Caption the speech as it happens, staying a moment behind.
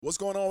What's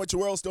going on with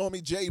your world,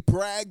 homie Jay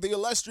Bragg, the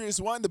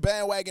illustrious one, the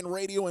bandwagon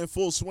radio in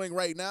full swing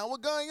right now.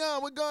 What going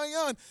on? What going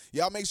on?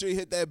 Y'all make sure you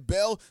hit that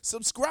bell.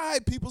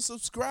 Subscribe, people,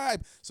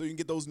 subscribe so you can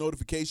get those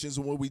notifications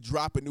when we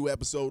drop a new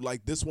episode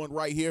like this one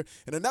right here.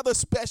 And another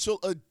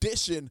special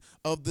edition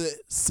of the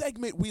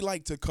segment we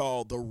like to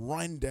call The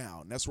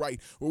Rundown. That's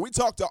right, where we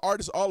talk to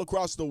artists all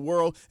across the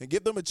world and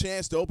give them a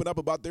chance to open up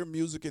about their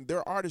music and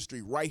their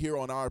artistry right here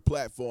on our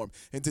platform.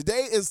 And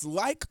today is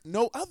like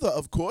no other,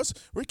 of course.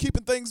 We're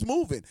keeping things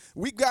moving.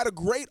 We got a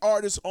great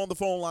artist on the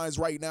phone lines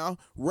right now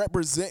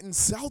representing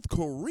South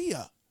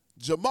Korea.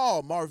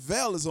 Jamaal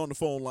Marvel is on the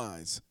phone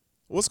lines.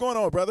 What's going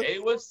on, brother? Hey,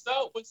 what's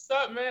up? What's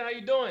up, man? How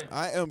you doing?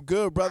 I am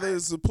good, brother.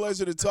 It's a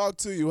pleasure to talk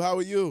to you. How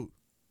are you?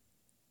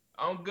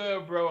 I'm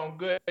good, bro. I'm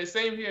good.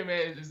 Same here,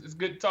 man. It's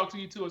good to talk to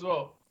you too as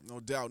well.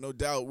 No doubt, no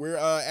doubt. We're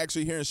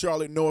actually here in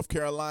Charlotte, North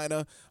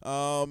Carolina,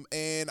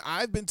 and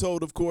I've been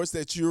told, of course,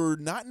 that you're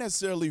not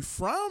necessarily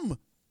from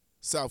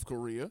South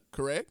Korea,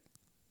 correct?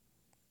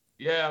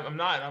 Yeah, I'm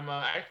not. I'm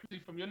actually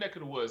from your neck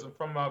of the woods. I'm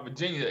from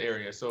Virginia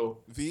area. So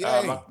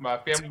VA. my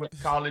family went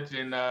to college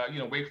in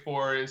Wake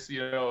Forest,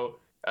 Chapel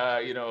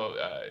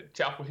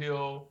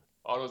Hill,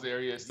 all those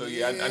areas. So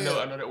yeah, I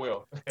know that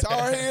well.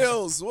 Tar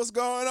Heels, what's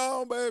going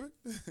on, baby?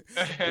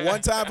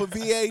 One time for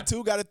VA,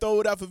 two. Got to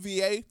throw it up for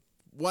VA.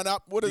 One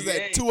up. What is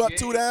that? Two up,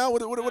 two down.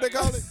 What they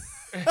call it?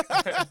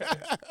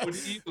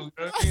 With the Eagles,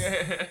 you know what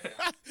I mean?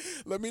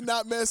 Let me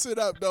not mess it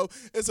up, though.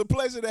 It's a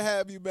pleasure to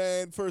have you,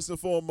 man, first and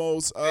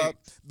foremost.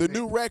 The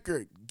new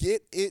record,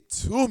 Get It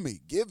To Me.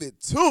 Give it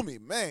to me,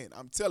 man.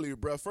 I'm telling you,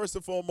 bro. First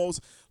and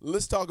foremost,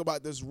 let's talk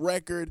about this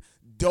record.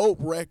 Dope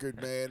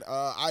record, man.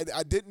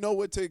 I didn't know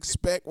what to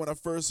expect when I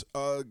first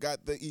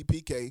got the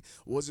EPK.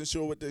 Wasn't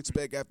sure what to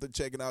expect after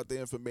checking out the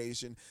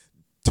information.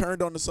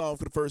 Turned on the song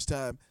for the first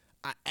time.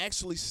 I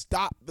actually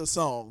stopped the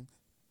song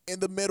in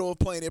the middle of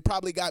playing. It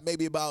probably got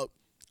maybe about,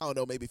 I don't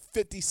know, maybe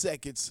 50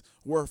 seconds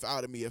worth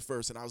out of me at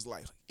first. And I was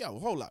like, yo,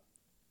 hold up.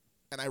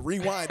 And I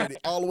rewinded it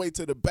all the way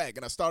to the back,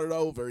 and I started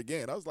over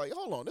again. I was like,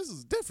 hold on, this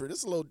is different. This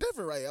is a little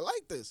different right here. I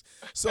like this.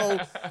 So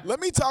let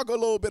me talk a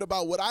little bit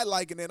about what I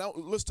like, and then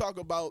let's talk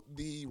about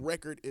the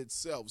record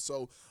itself.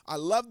 So I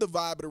love the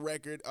vibe of the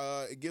record.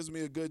 It gives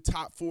me a good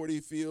top 40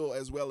 feel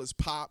as well as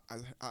pop.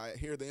 I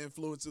hear the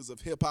influences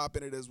of hip-hop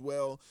in it as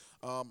well.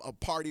 A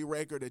party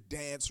record, a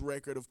dance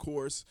record, of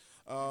course.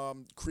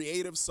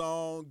 Creative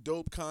song,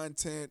 dope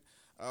content.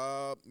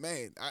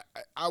 Man,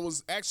 I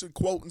was actually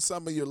quoting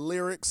some of your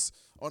lyrics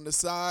on the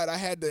side. I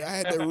had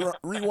to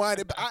rewind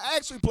it. But I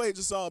actually played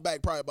your song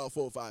back probably about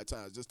 4 or 5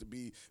 times just to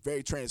be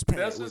very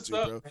transparent with you,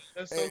 bro.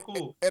 That's so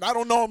cool. And I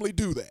don't normally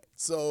do that.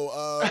 So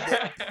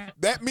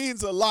that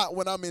means a lot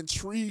when I'm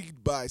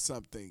intrigued by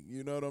something.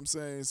 You know what I'm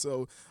saying?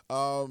 So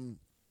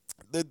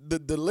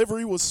the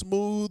delivery was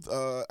smooth.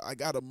 I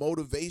got a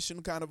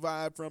motivation kind of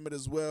vibe from it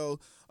as well.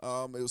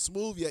 It was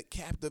smooth yet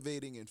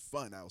captivating and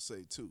fun, I'll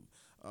say, too.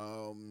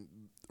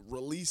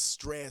 Release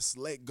stress,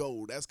 let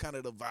go. That's kind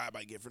of the vibe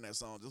I get from that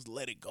song. Just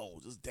let it go.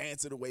 Just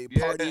dance it away,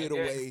 party it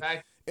away.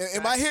 Exactly.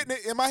 Am I hitting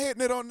it? Am I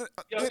hitting it on the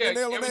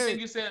nail on the head?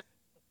 You said,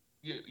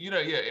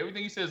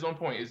 everything you said is on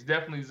point. It's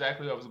definitely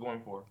exactly what I was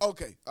going for.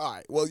 Okay, all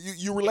right. Well,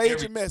 you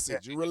relayed your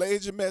message. You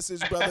relayed your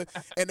message, brother.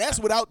 And that's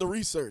without the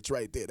research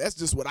right there. That's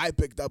just what I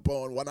picked up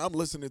on when I'm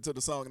listening to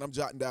the song and I'm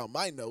jotting down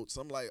my notes.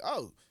 I'm like,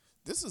 oh,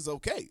 this is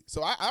okay.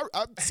 So I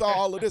saw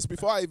all of this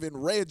before I even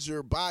read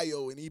your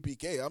bio in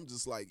EPK. I'm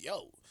just like,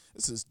 yo,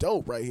 this is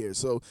dope right here.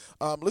 So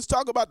let's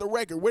talk about the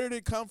record. Where did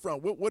it come from?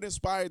 What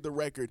inspired the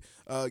record?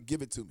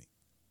 Give it to me.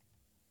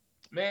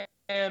 Man,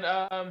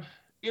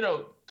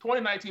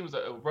 2019 was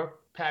a rough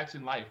patch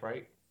in life,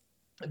 right?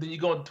 And then you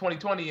go into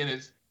 2020 and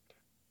it's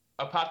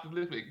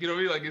apocalyptic. You know what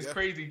I mean? Like, it's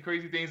crazy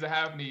things are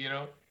happening,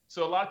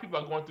 So a lot of people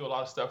are going through a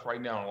lot of stuff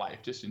right now in life,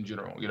 just in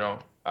general, We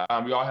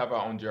all have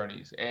our own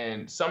journeys.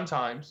 And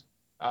sometimes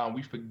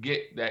we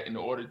forget that in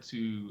order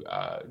to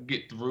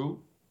get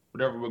through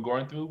whatever we're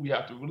going through, we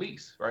have to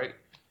release, right?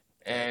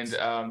 And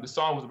the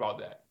song was about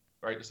that,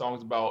 right? The song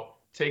was about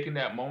taking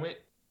that moment,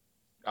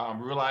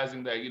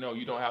 realizing that, you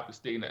don't have to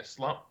stay in that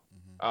slump,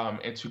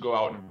 and to go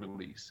out and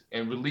release.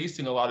 And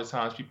releasing, a lot of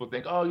times people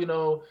think,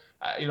 oh,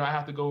 I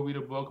have to go read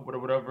a book or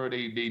whatever.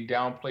 They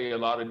downplay a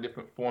lot of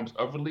different forms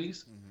of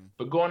release.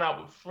 But going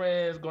out with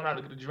friends, going out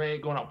to get a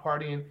drink, going out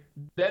partying,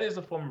 that is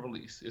a form of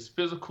release. It's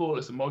physical,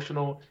 it's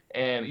emotional,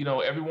 and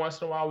every once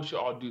in a while we should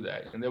all do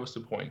that. And that was the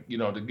point,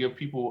 to give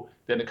people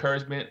that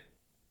encouragement,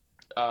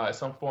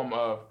 some form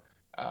of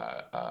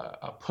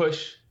a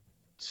push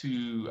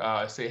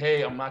to say,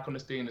 hey, I'm not going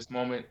to stay in this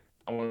moment.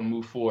 I want to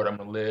move forward. I'm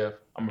going to live.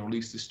 I'm going to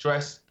release the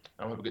stress.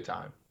 I'm going to have a good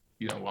time,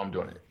 while I'm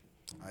doing it.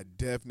 I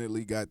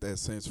definitely got that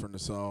sense from the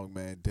song,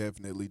 man.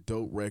 Definitely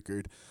dope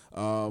record.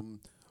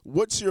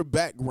 What's your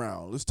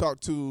background? Let's talk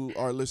to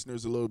our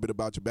listeners a little bit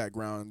about your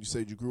background. You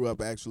said you grew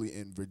up actually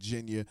in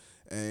Virginia,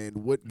 and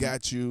what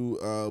got you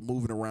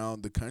moving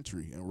around the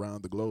country and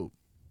around the globe?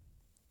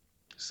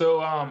 So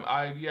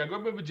I grew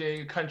up in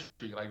Virginia,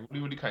 country, like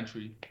really, really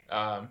country.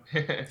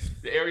 The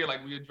area,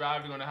 like, when you're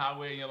driving on the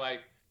highway and you're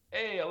like,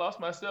 hey, I lost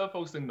my cell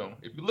phone signal.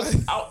 If you look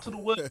out to the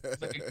woods,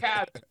 it's like a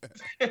cabin.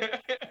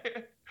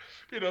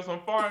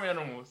 Some farm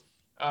animals.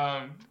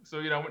 So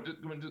I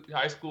went to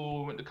high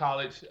school, went to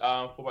college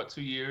for about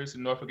 2 years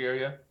in Norfolk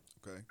area,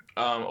 Okay.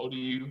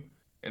 ODU,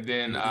 and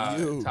then What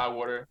do you?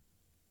 Tidewater,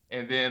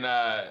 and then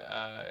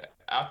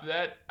after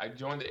that, I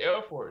joined the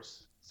Air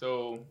Force.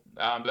 So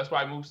that's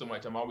why I move so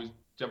much. I'm always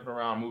jumping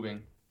around,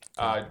 moving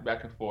Okay.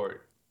 back and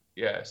forth.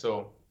 Yeah,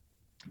 so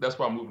that's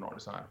why I'm moving all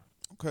the time.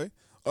 Okay.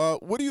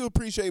 What do you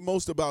appreciate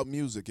most about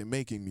music and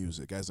making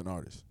music as an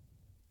artist?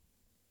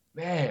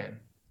 Man,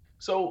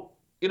 so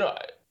you know,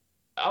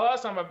 a lot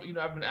of time I've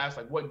been asked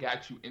like, what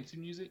got you into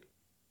music,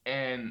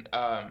 and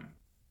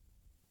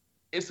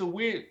it's a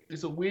weird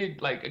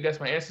like I guess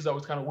my answer is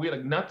always kind of weird.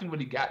 Like nothing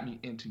really got me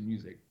into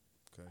music.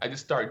 Okay. I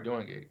just started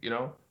doing it.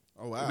 Oh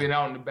wow. Being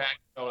out in the back,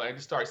 I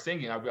just started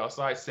singing. I'd be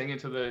outside singing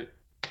to the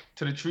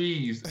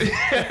trees. Like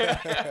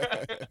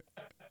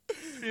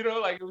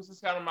it was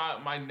just kind of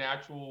my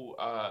natural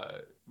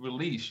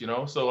release.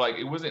 So like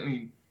it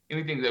wasn't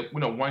anything that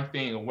one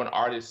thing or one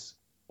artist,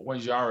 one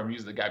genre of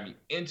music that got me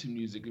into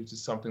music. It was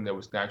just something that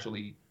was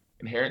naturally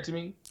inherent to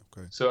me.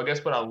 Okay. So I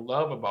guess what I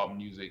love about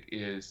music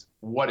is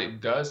what it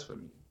does for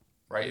me,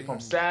 right? If I'm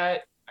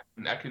sad,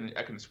 I can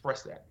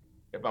express that.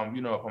 If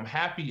I'm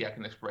happy, I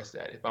can express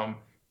that. If I'm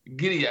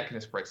giddy, I can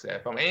express that.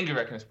 If I'm angry,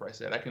 I can express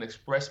that. I can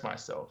express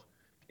myself,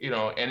 and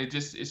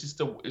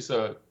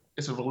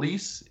it's a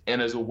release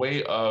and as a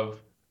way of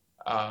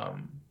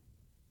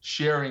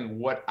sharing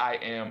what I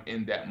am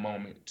in that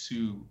moment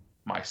to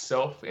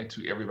myself and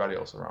to everybody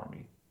else around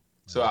me.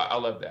 So I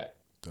love that,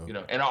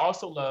 and I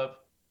also love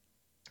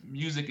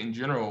music in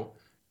general.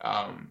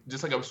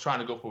 Just like I was trying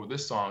to go for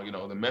this song,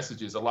 the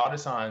messages. A lot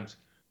of times,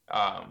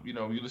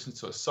 you listen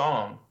to a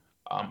song,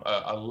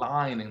 a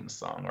line in the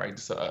song, right?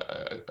 Just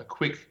a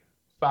quick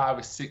 5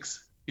 or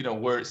 6,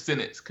 word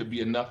sentence could be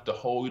enough to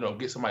hold,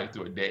 get somebody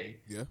through a day.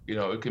 Yeah.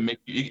 It can make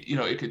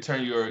it could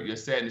turn your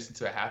sadness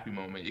into a happy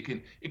moment.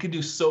 It can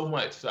do so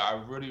much. So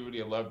I really,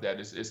 really love that.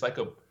 It's like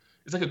a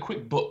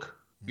quick book.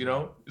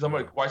 It's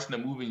almost like watching a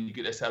movie and you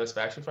get that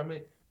satisfaction from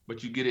it,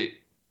 but you get it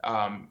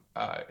from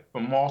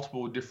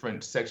multiple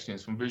different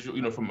sections, from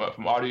visual,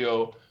 from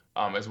audio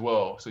as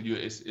well. So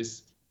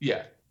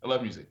yeah, I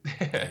love music.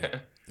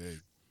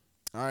 Dang.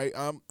 All right.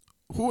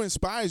 Who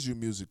inspires you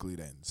musically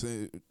then?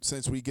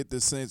 Since we get the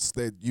sense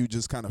that you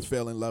just kind of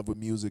fell in love with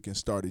music and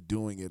started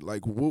doing it,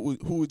 like who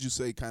would you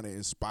say kind of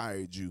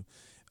inspired you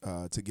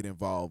to get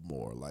involved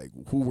more? Like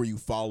who were you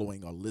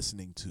following or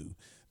listening to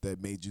that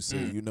made you say,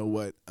 you know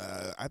what,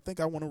 I think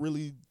I want to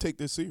really take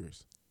this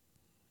serious?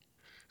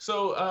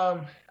 So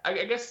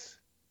I guess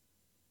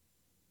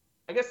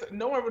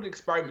no one really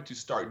inspired me to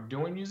start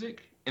doing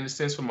music in a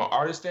sense from an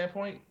artist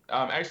standpoint.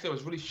 Actually, I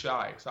was really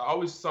shy, so I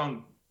always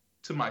sung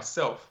to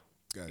myself,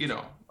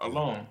 Gotcha.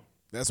 alone.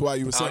 That's why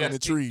you were singing the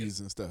trees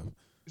and stuff.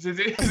 I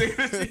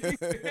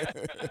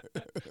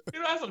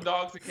have some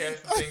dogs and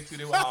cats and things too.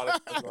 They were hollering.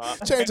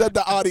 Change up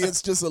the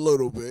audience just a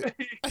little bit.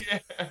 Yeah.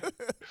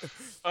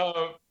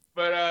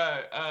 But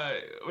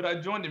when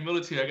I joined the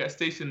military, I got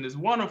stationed in this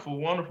wonderful,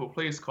 wonderful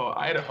place called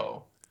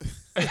Idaho.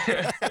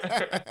 Okay.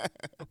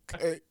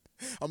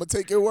 I'm going to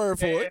take your word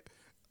for it.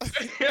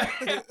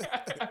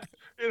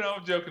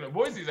 I'm joking.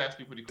 Boise's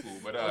actually pretty cool,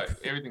 but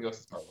everything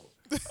else is horrible.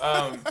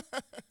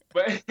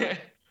 But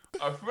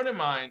a friend of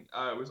mine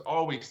was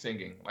always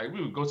singing. Like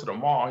we would go to the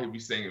mall, he'd be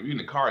singing. We in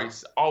the car,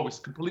 he's always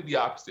completely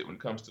opposite when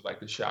it comes to like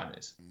the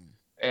shyness.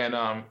 And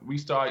we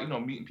started,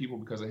 meeting people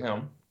because of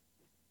him.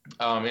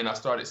 And I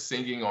started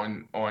singing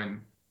on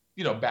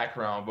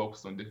background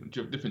vocals on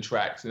different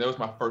tracks. And that was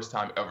my first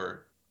time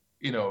ever,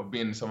 being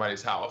in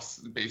somebody's house,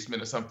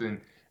 basement or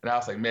something. And I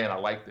was like, man, I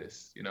like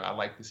this. I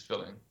like this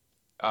feeling.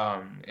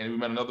 And we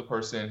met another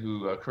person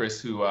who,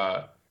 Chris, who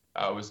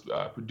was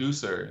a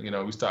producer.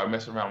 We started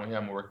messing around with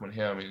him and working with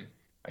him, and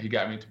he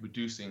got me into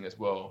producing as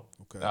well.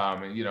 Okay.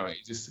 And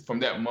it just from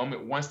that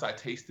moment, once I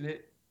tasted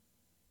it,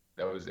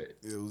 that was it.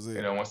 It was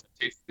it. Once I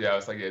tasted it, I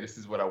was like, yeah, this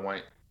is what I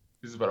want.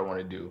 This is what I want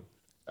to do.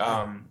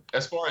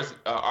 As far as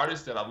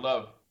artists that I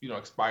love,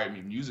 inspired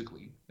me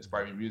musically.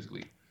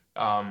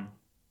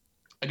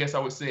 I guess I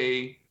would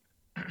say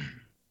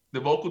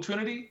the vocal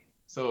trinity.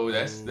 So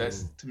that's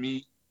to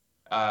me.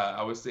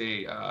 I would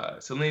say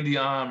Celine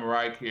Dion,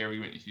 Mariah Carey,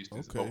 Whitney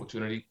Houston's vocal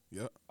trinity.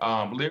 Yep.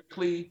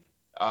 Lyrically,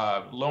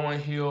 Lauryn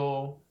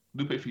Hill,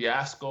 Lupe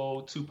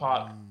Fiasco,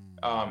 Tupac.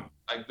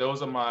 Like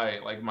those are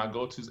my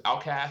go-tos.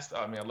 Outkast.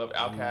 I love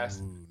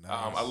Outkast. Nice.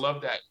 I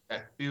love that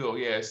feel.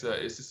 Yeah, it's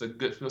just a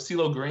good feel.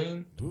 CeeLo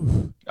Green.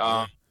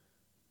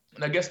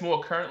 And I guess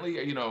more currently,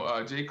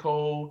 J.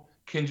 Cole,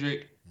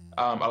 Kendrick.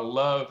 I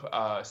love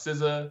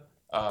SZA.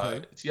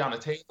 Tiana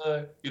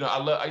Taylor, I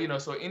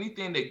love, so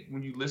anything that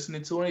when you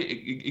listening to it,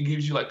 it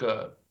gives you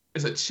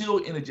it's a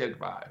chill, energetic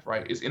vibe,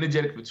 right? It's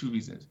energetic for 2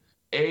 reasons.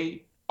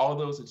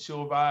 Although it's a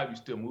chill vibe, you're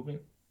still moving,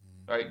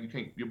 right?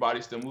 Your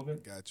body's still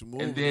moving. Got you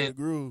moving in the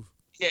groove.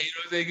 Yeah, you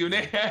know what I'm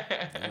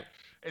saying?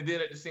 And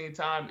then at the same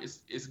time,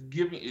 it's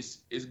giving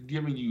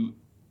you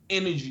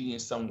energy in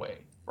some way,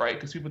 right?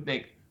 Because people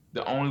think,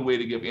 the only way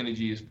to give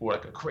energy is for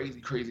like a crazy,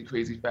 crazy,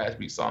 crazy fast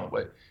beat song.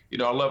 But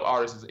I love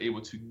artists that's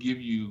able to give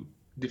you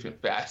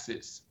different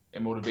facets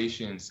and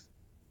motivations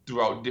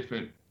throughout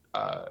different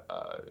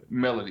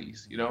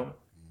melodies.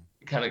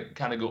 Kind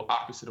of go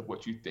opposite of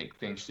what you think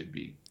things should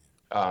be.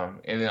 And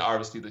then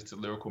obviously the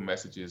lyrical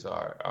messages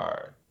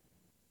are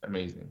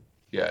amazing.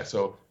 Yeah,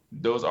 so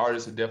those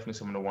artists are definitely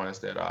some of the ones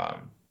that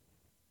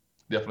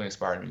definitely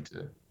inspired me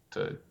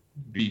to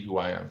be who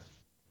I am.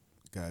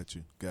 Got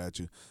you.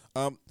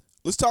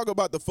 Let's talk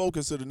about the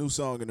focus of the new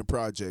song in the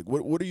project.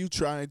 What are you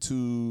trying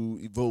to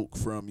evoke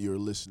from your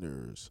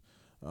listeners?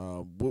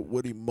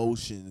 What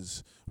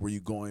emotions were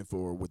you going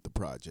for with the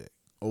project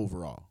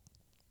overall?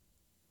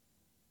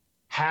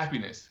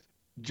 Happiness,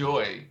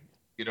 joy.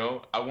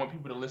 I want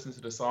people to listen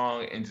to the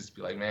song and just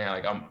be like, man,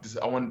 like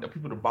I want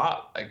people to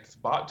bop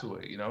to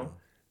it.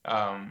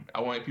 I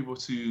want people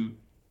to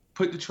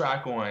put the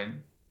track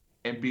on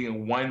and be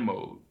in one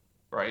mode,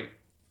 right?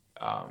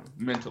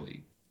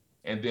 Mentally,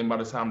 and then by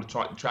the time the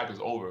track is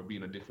over, be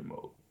in a different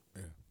mode.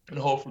 Yeah. And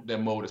hopefully that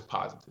mode is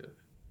positive.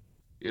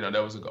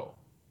 That was a goal.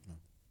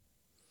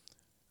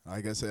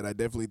 Like I said, I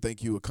definitely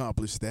think you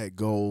accomplished that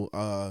goal.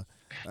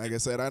 Like I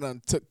said, I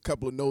done took a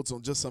couple of notes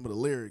on just some of the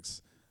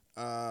lyrics.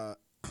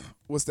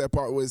 What's that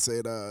part where it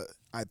said,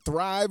 I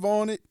thrive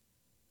on it,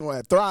 or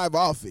I thrive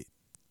off it.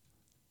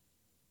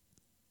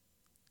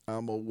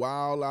 I'm a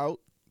wild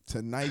out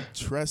tonight,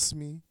 trust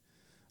me.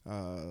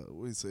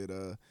 What he said,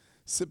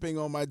 sipping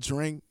on my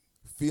drink,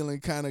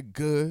 feeling kind of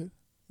good.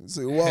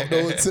 So walked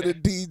over to the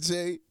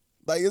DJ.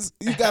 Like,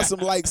 you got some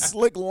like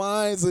slick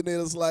lines in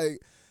it. It's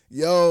like,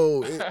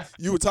 yo,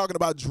 you were talking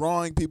about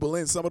drawing people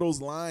in. Some of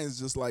those lines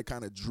just like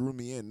kind of drew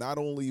me in. Not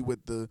only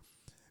with the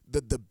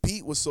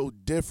beat was so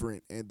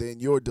different, and then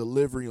your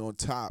delivery on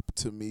top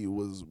to me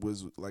was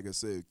like I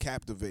said,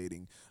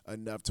 captivating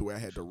enough to where I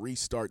had to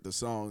restart the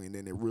song, and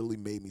then it really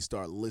made me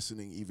start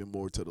listening even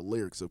more to the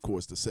lyrics. Of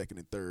course, the second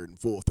and third and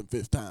fourth and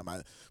fifth time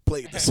I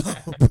played the song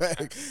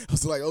back, I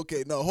was like,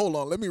 okay, no, hold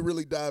on, let me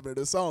really dive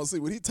into the song and see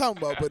what he's talking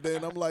about. But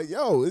then I'm like,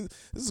 yo, this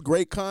is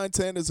great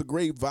content. It's a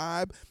great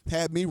vibe.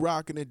 Had me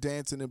rocking and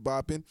dancing and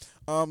bopping.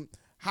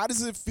 How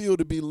does it feel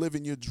to be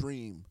living your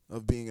dream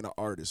of being an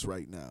artist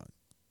right now?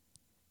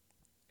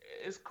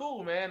 It's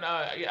cool, man.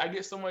 I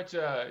get so much.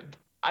 I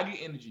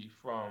get energy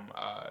from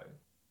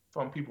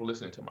people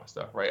listening to my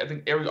stuff, right? I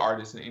think every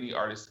artist and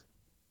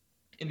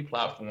any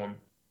platform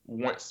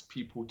wants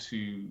people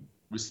to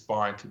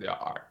respond to their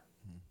art,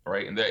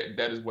 right? And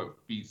that is what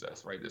feeds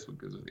us, right? That's what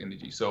gives us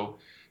energy. So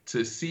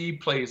to see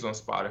plays on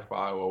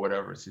Spotify or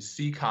whatever, to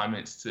see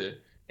comments, to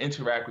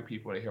interact with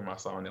people and hear my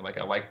song, they're like,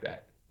 I like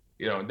that.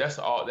 That's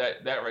all.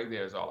 That right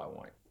there is all I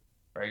want,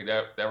 right?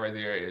 That right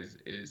there is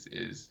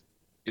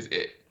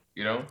it.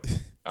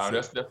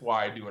 That's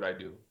why I do what I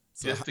do,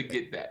 just to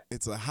get that.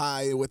 It's a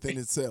high within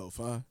itself,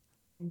 huh?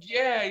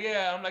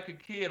 Yeah. I'm like a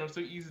kid. I'm so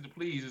easy to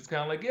please. It's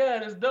kind of like, yeah,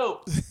 that's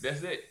dope.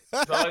 That's it.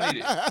 That's all I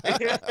needed.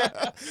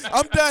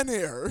 I'm done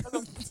here.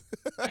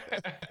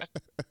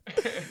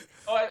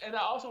 Oh, and I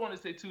also want to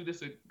say too, this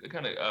to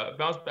kind of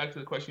bounce back to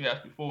the question you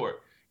asked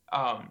before.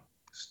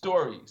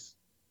 Stories.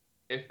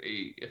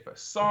 If a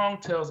song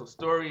tells a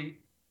story,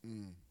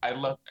 I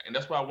love that, and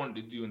that's what I wanted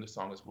to do in the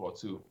song as well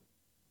too.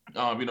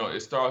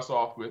 It starts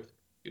off with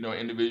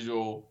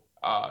individual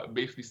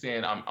basically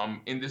saying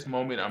I'm in this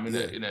moment, I'm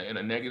in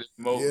a negative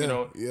mode,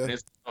 Yeah. And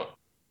it's,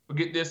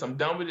 forget this, I'm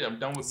done with it, I'm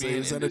done with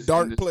being in a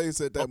dark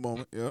place at that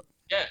moment. Yeah.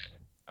 Yeah,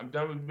 I'm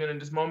done with being in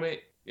this moment.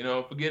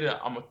 Forget it.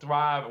 I'm gonna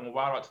thrive. I'm gonna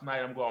wild out tonight.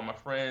 I'm going to go out with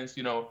my friends.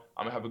 I'm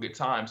gonna have a good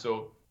time.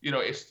 So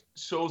it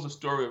shows a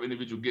story of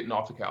individual getting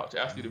off the couch.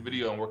 Actually, the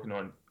video I'm working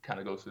on kind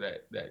of goes to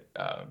that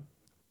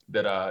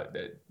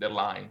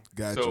line.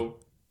 Gotcha. So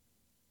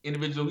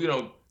individual,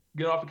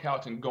 getting off the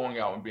couch and going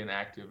out and being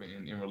active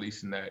and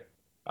releasing that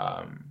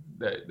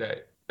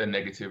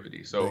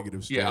negativity. So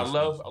I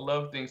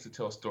love things to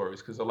tell stories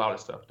because a lot of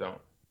stuff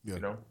don't.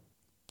 Yeah.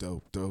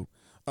 Dope.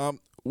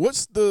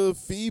 What's the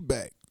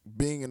feedback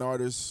being an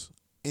artist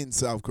in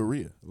South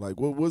Korea? Like,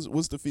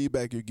 what's the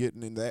feedback you're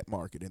getting in that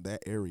market, in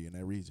that area, in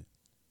that region?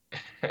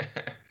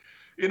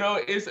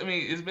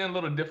 It's been a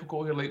little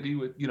difficult here lately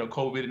with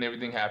COVID and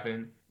everything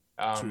happening.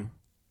 True.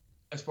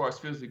 As far as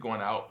physically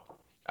going out.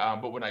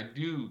 But when I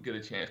do get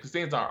a chance, because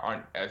things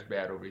aren't as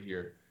bad over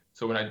here.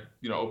 So when I,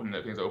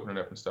 things are opening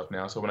up and stuff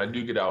now. So when I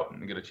do get out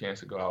and get a chance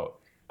to go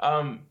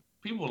out,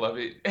 people love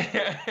it.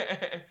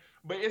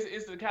 But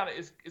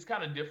it's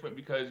kind of different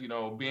because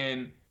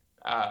being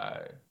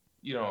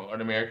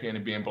an American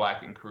and being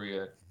Black in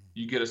Korea,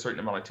 you get a certain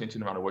amount of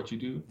attention no matter what you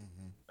do.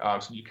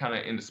 So you kind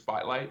of in the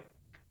spotlight.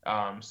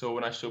 So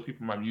when I show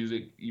people my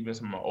music, even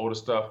some of my older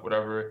stuff,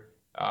 whatever,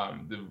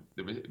 the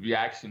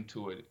reaction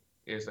to it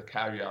is a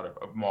caveat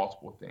of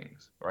multiple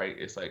things, right?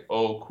 It's like,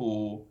 oh,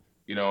 cool,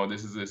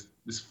 this is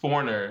this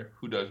foreigner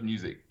who does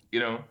music,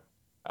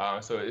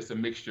 so it's a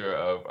mixture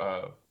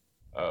of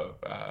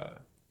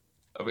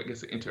I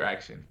guess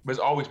interaction, but it's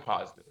always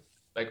positive,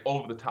 like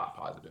over the top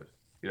positive,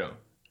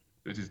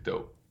 which is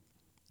dope.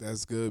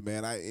 That's good,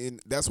 man. And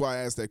that's why I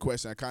asked that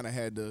question. I kind of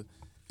had to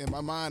In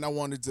my mind, I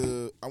wanted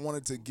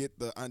to get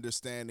the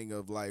understanding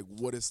of like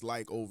what it's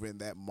like over in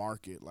that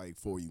market, like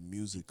for you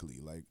musically,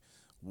 like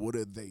what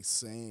are they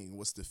saying?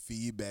 What's the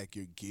feedback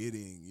you're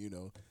getting?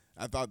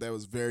 I thought that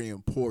was very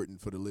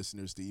important for the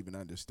listeners to even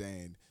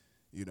understand.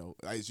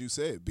 As you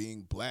said,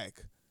 being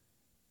black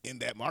in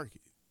that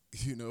market.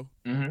 You know,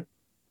 Hmm.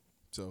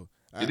 so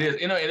It is,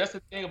 and that's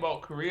the thing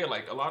about Korea.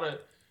 Like a lot of,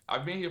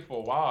 I've been here for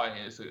a while, and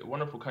it's a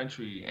wonderful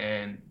country,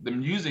 and the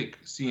music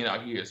scene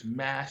out here is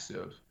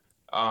massive.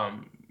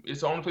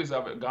 It's the only place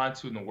I've gone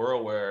to in the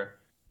world where,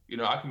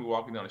 I can be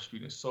walking down the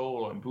street in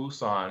Seoul or in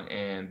Busan,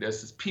 and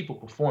there's just people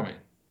performing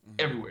mhm.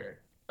 everywhere,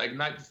 like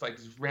not just like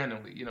just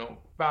randomly,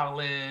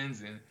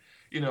 violins and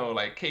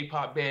like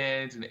K-pop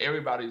bands, and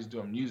everybody's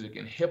doing music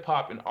and hip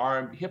hop and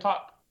R&B, hip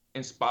hop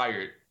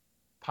inspired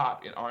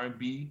pop and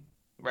R&B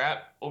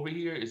rap over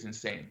here is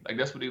insane. Like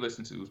that's what they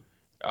listen to.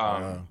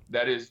 Wow,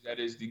 That is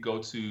the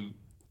go-to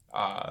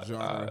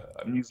genre.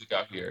 music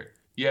out here.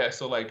 Yeah,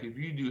 so like if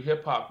you do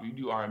hip hop, you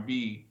do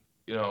R&B,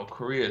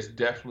 Korea is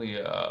definitely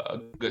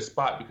a good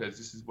spot because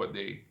this is what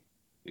they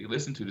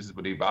listen to. This is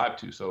what they vibe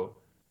to. So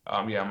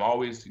yeah, I'm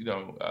always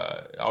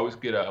I always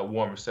get a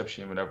warm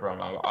reception whenever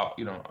I'm out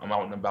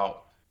and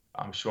about.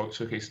 I'm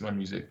showcasing my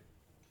music.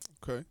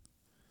 Okay.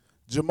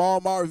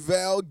 Jamaal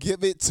Marvel,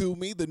 Give It To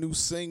Me, the new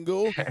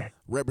single,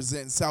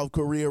 representing South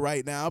Korea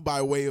right now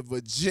by way of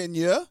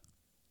Virginia.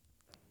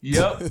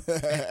 Yep.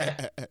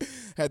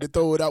 Had to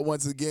throw it out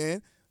once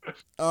again. you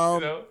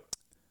Um, know.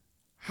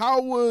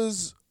 how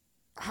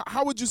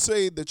would you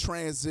say the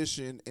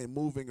transition and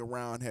moving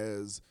around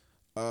has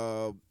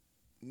uh,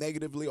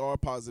 negatively or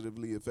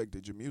positively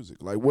affected your music?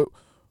 Like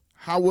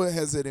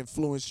has it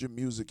influenced your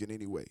music in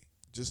any way?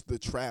 Just the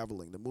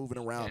traveling, the moving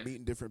around, Man,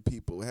 meeting different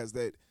people. Has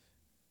that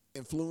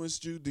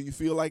influenced you? Do you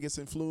feel like it's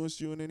influenced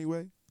you in any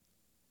way?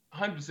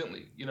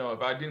 100%ly.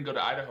 If I didn't go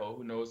to Idaho,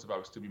 who knows if I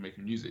would still be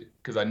making music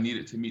because I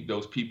needed to meet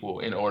those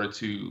people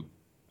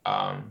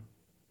um,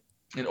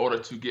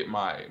 get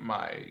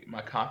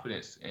my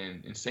confidence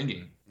in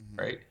singing, Hmm.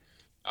 right?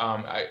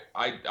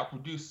 I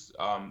produced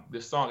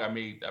this song I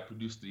made. I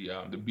produced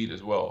the beat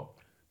as well.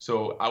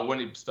 So I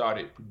wouldn't have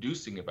started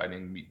producing if I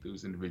didn't meet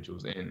those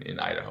individuals in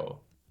Idaho.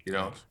 You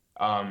know,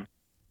 Gotcha. um,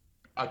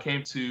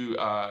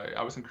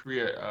 I was in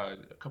Korea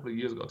a couple of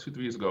years ago, 2,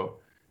 3 years ago,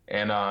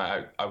 and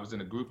I was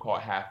in a group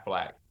called Half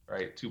Black,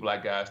 right? Two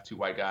black guys, two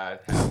white guys,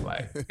 half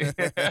black.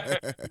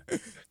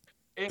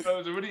 It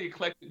was a really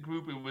eclectic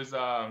group. It was,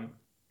 I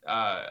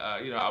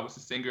was the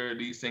singer,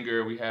 lead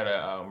singer. We had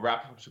a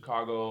rapper from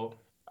Chicago.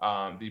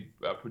 The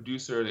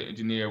producer, the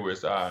engineer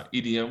was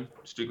EDM,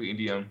 strictly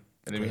EDM,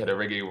 and then we Okay. had a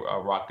reggae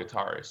rock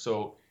guitarist.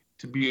 So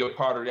to be a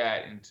part of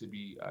that and to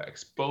be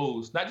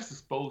exposed, not just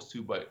exposed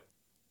to, but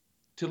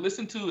to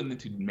listen to and then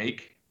to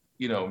make,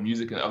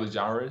 music in other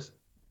genres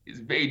is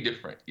very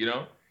different,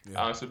 Yeah.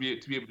 to be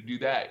able to do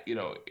that,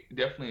 it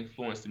definitely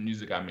influenced the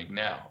music I make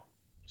now.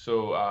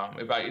 So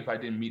if I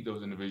didn't meet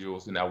those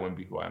individuals, then I wouldn't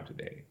be who I am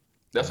today.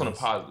 That's on the Nice.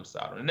 positive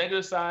side. On the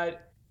negative side,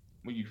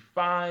 when you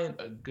find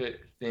a good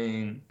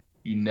thing,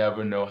 you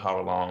never know how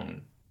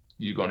long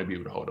you're going to be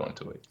able to hold on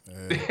to Hey,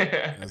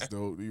 it. that's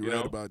dope. You you right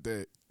know, about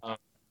that. um,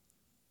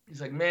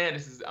 he's like, man,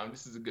 this is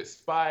a good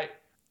spot.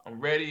 I'm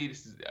ready.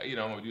 This is I'm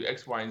gonna do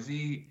X, Y, and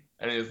Z.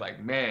 And it's like,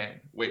 man,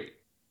 wait,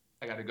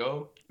 I gotta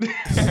go.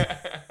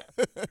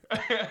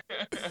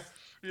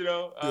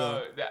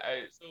 Yeah.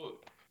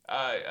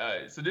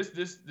 So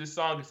this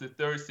song is the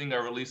third single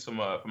I released from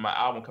my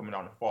album coming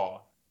out in the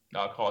fall,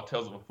 called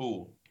 "Tales of a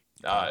Fool."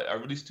 Okay. I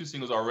released two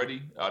singles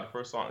already. The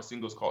first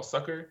single is called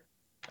 "Sucker."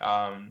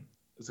 Um,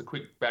 it's a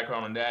quick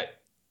background on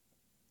that.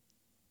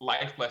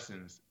 Life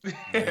lessons.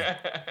 Yeah.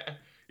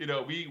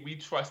 We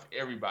trust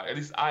everybody. At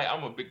least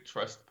I'm a big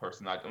trust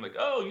person. I'm like,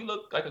 oh, you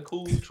look like a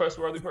cool,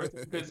 trustworthy person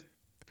because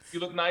you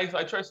look nice.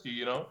 I trust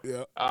you.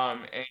 Yeah.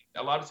 And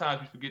a lot of times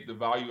we forget the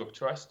value of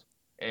trust,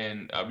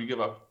 and we give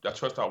our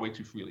trust out way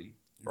too freely, You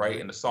right? right.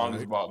 And the You song is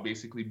right. about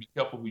basically be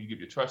careful who you give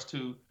your trust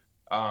to.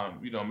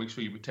 Make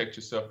sure you protect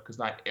yourself because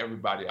not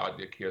everybody out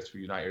there cares for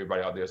you. Not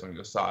everybody out there is on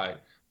your side.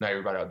 Not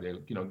everybody out there,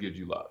 gives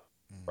you love,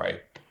 Hmm.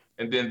 right?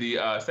 And then the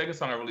second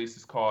song I released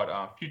is called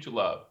 "Future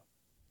Love."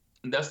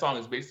 And that song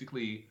is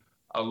basically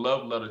a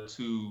love letter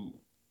to,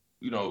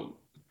 you know,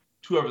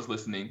 whoever's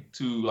listening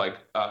to like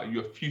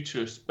your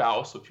future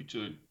spouse or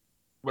future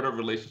whatever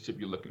relationship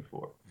you're looking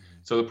for. Hmm.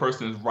 So the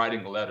person is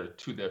writing a letter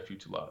to their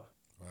future love.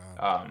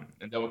 Wow.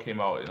 And that one came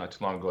out not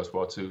too long ago as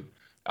well too.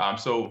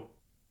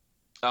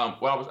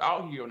 When I was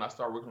out here and I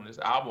started working on this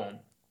album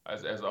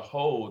as a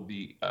whole,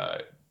 the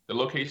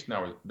location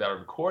that I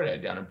recorded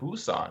at down in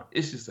Busan,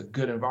 it's just a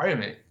good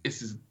environment.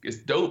 It's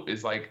dope.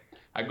 It's like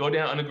I go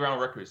down Underground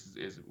Records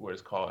is what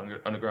it's called,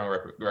 Underground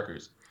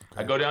Records. I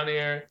Okay. go down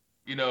there,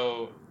 you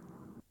know,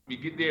 we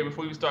get there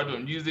before we start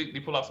doing music.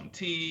 They pull out some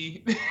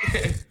tea.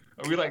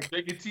 We like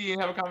drinking tea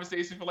and have a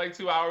conversation for like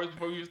 2 hours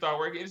before we even start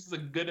working. It's just a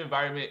good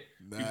environment.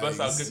 We bust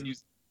out good Nice.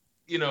 music,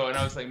 and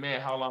I was like, man,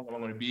 how long am I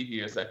going to be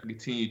here so I can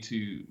continue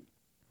to,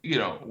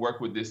 work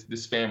with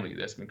this family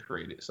that's been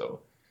created. So,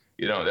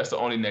 That's the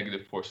only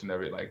negative portion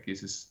of it. Like,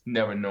 it's just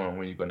never knowing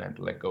when you're gonna have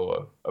to let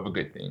go of a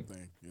good thing.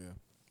 Yeah,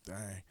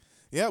 dang.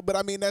 Yeah, but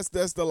I mean that's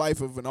the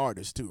life of an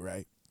artist too,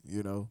 right?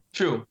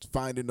 True.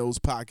 Finding those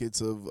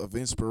pockets of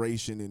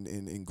inspiration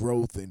and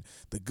growth, and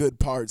the good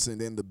parts and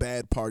then the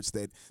bad parts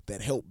that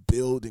help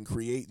build and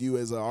create you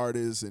as an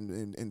artist,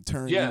 and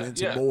turn you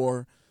into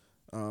more.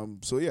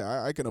 So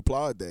yeah, I can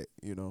applaud that.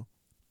 You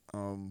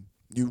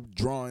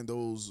drawing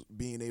those,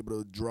 being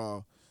able to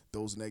draw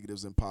those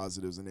negatives and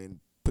positives, and then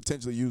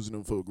potentially using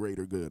them for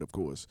greater good. Of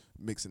course,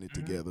 mixing it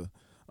together.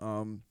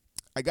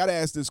 I gotta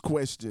ask this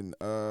question.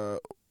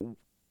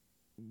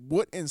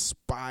 What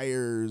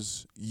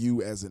inspires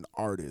you as an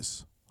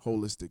artist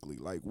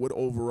holistically? Like, what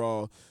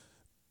overall,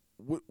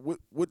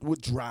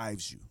 what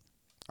drives you?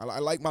 I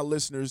like my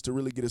listeners to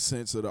really get a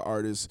sense of the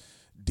artist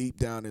deep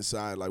down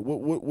inside. Like,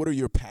 what are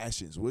your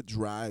passions? What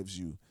drives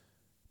you?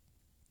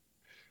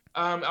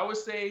 I would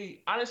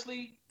say,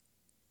 honestly,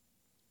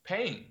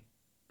 pain.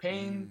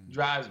 Pain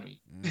drives me.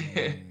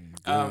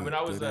 When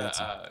I was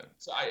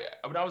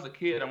when I was a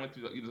kid, I went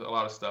through a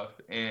lot of stuff,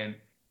 and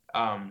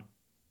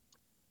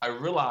I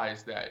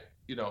realized that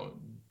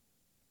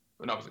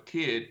when I was a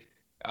kid,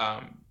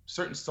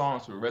 certain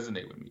songs would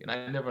resonate with me, and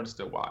I never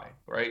understood why.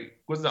 Right? It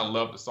wasn't I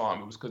loved the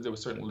song; it was because there were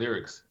certain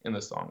lyrics in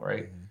the song,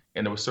 right?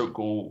 And there were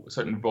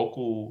certain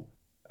vocal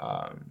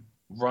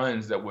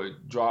runs that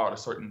would draw out a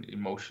certain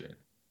emotion.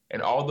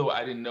 And although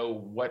I didn't know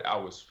what I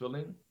was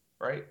feeling,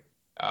 right?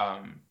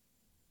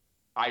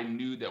 I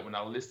knew that when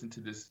I listened to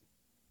this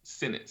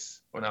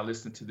sentence, when I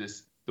listened to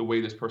the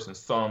way this person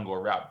sung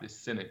or rapped this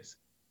sentence,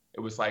 it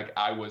was like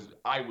I was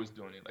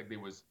doing it, like they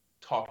was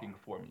talking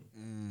for me.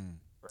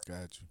 Right?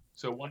 Gotcha.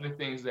 So one of the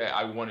things that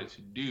I wanted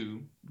to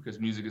do, because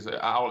music is an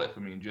outlet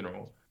for me in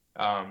general,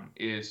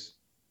 is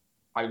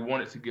I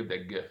wanted to give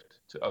that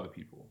gift to other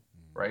people,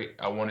 right?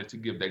 I wanted to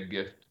give that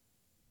gift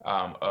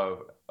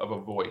of a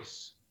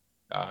voice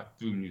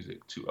through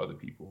music to other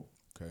people.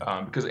 Okay.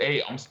 Because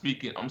I'm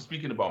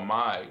speaking about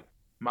my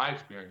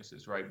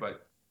experiences, right?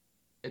 But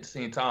at the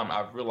same time,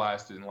 I've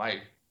realized in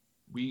life,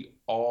 we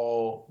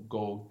all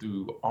go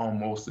through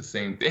almost the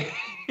same thing.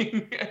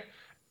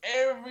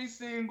 Every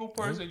single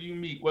person you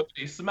meet, whether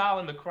they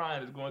smiling or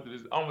crying, is going through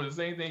this almost the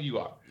same thing you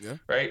are. Yeah.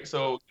 Right.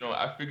 So,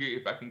 I figure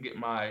if I can get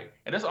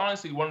and that's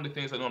honestly one of the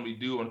things I normally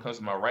do when it comes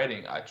to my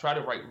writing. I try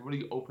to write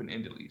really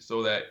open-endedly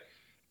so that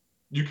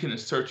you can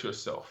insert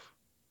yourself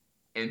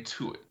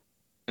into it.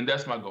 And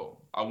that's my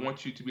goal. I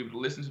want you to be able to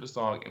listen to the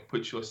song and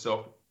put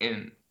yourself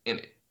in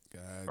it.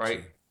 Gotcha.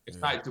 Right? It's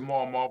not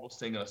Jamaal Marvel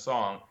singing a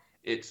song.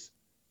 It's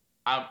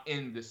I'm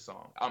in this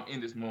song. I'm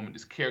in this moment.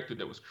 This character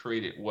that was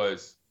created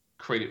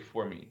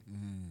for me,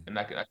 and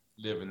I can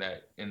live in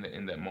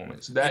that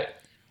moment. So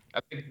that I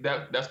think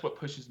that's what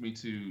pushes me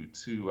to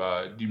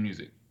do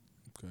music.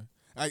 Okay.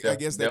 I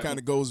guess that kind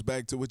of goes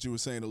back to what you were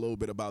saying a little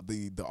bit about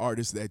the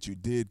artists that you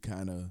did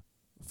kind of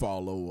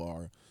follow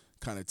or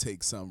kind of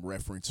take some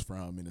reference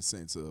from, in a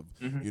sense of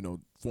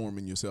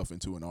forming yourself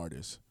into an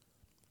artist.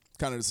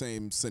 Kind of the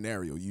same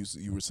scenario. You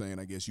were saying,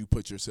 I guess you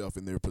put yourself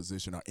in their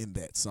position or in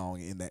that song,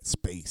 in that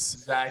space,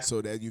 exactly.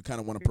 So that you kind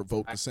of want to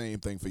provoke the same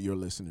thing for your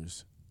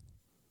listeners.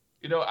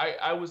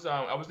 I was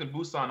in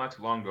Busan not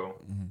too long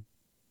ago,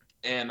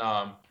 and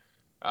I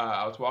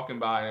was walking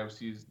by and there was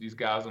these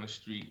guys on the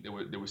street. They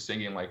were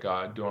singing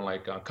doing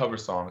cover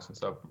songs and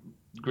stuff.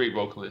 Great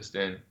vocalist,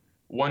 and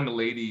one of the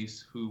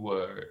ladies who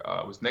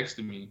was next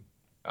to me,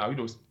 out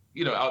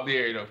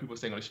there, people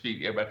sing on the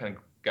street. Everybody kind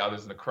of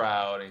gathers in the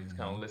crowd and just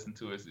kind of listen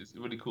to it. It's a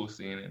really cool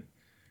scene. And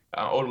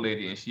older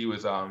lady, and she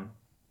was I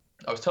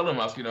was telling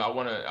them, I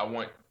want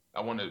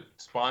to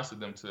sponsor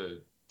them to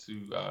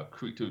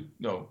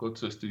go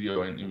to a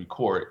studio and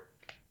record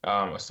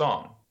a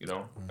song,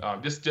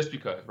 just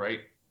because,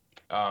 right?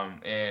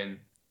 And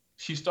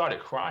she started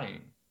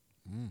crying.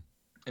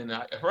 And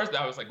at first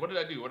I was like, what did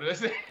I do? What did I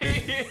say?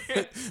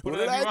 what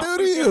did I do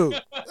to you?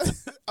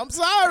 I'm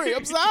sorry.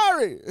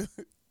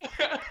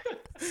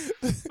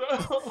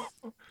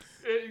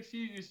 So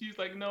she's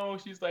like, no.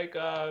 She's like,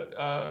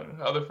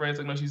 other friends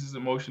like, no, she's just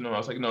emotional. I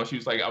was like, no. She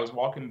was like, I was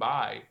walking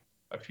by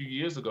a few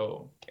years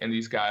ago, and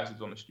these guys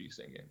was on the street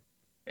singing.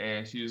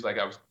 And she was like,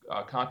 I was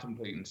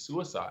contemplating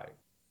suicide.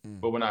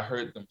 But when I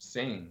heard them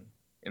sing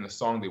in the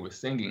song they were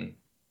singing,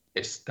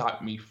 it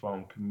stopped me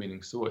from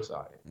committing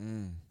suicide.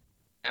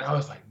 And I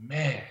was like,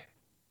 man,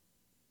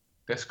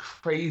 that's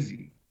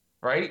crazy,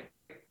 right?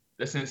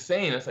 That's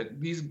insane. It's like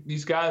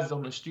these guys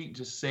on the street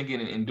just singing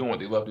and doing what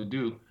they love to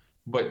do,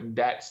 but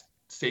that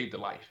saved a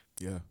life.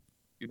 Yeah.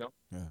 Yeah.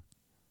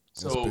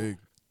 That's big.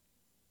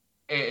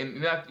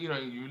 And that, you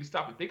really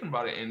stop and thinking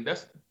about it, and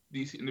that's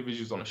these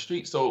individuals on the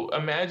street. So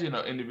imagine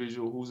an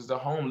individual who's at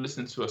home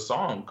listening to a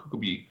song, who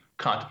could be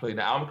contemplating,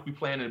 the album could be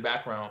playing in the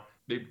background,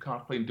 they be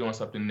contemplating doing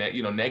something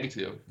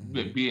negative,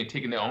 being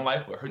taking their own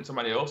life or hurting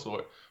somebody else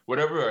or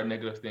whatever a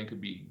negative thing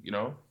could be,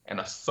 and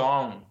a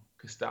song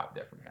could stop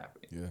that from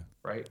happening. Yeah.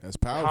 Right? That's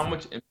powerful. How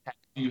much impact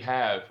do you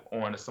have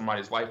on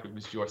somebody's life if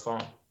it's your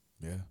song?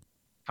 Yeah.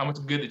 How much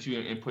good that you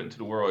input into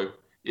the world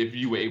if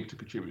you were able to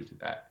contribute to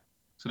that?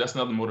 So that's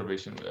another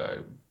motivation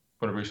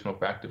motivational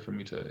factor for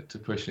me to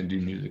push and do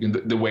music and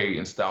the way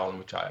and style in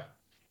which I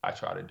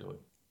try to do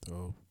it.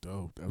 Dope,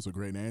 dope. That was a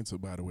great answer,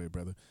 by the way,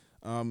 brother.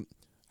 Um,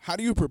 how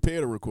do you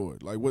prepare to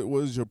record? Like, what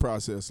is your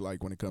process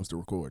like when it comes to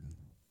recording?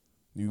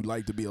 You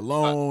like to be Uh,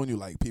 alone? You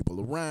like people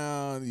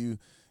around?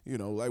 You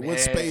know, like what Man,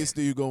 space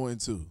do you go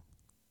into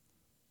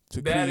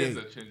to that is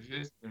create? a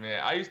transition,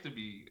 man. I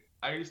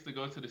used to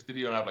go to the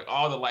studio and I'm like,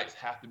 all the lights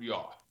have to be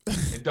off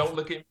and don't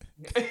look at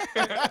me.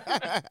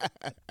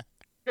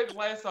 Hit the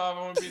lights off.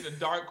 I want to be in the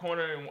dark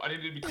corner and I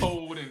need to be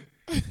cold and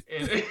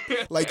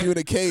Like you in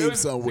a it cave was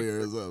somewhere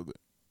or something.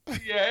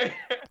 yeah.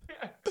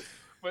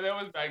 But that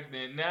was back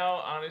then. Now,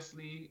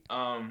 honestly,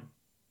 I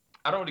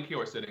don't really care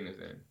what setting is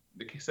in.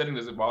 The setting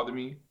doesn't bother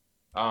me.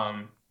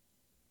 Um,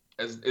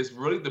 as it's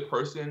really the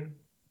person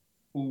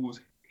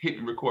who's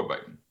hitting record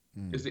button.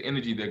 Mm. It's the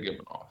energy they're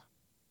giving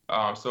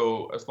off.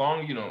 So as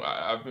long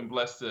I've been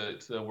blessed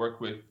to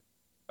work with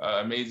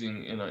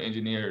amazing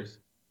engineers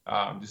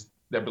just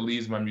that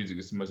believes my music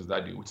as much as I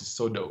do, which is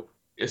so dope.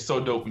 It's so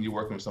dope when you're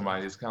working with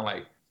somebody. It's kind of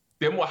like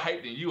they're more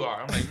hyped than you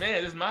are. I'm like,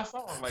 man, this is my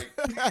song. Like,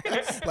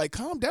 Like,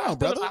 calm I'm down,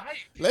 feeling brother. my hype.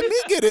 Let me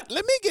get it.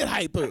 Let me get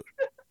hype up.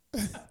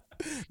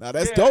 Now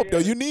that's Yeah, dope though.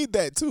 yeah. You need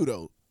that too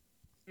though.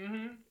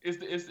 It's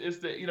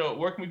the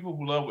working with people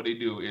who love what they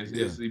do Yeah.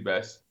 is the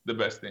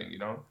best thing.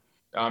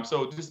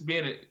 So just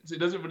it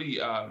doesn't really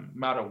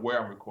matter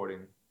where I'm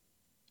recording.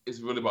 It's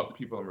really about the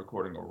people I'm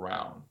recording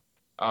around.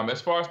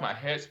 As far as my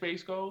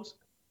headspace goes,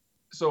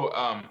 so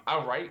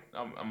I write.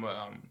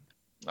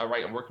 I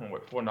write. I'm working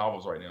with 4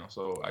 novels right now,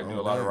 so I Oh, do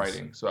a lot of nice.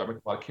 writing. So I make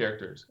a lot of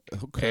characters,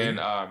 Okay. and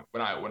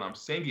when I'm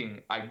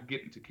singing, I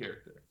get into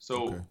character. Okay.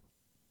 So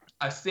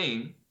I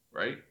sing,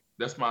 right?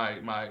 That's my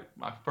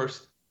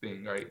first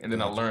thing, right? And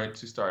then I Gotcha. learned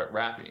to start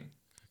rapping.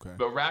 Okay.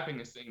 But rapping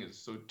and singing is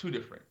so two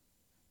different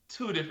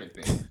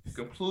things,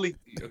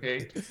 completely.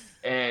 Okay,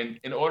 and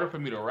in order for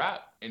me to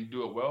rap and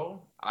do it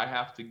well, I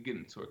have to get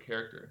into a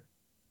character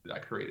that I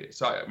created.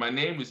 So my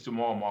name is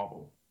Jamaal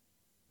Marvel,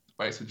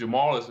 right? So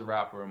Jamaal is the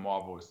rapper and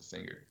Marvel is the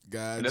singer,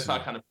 and that's how I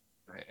Gotcha. kind of put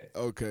it in my head,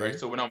 right? Okay.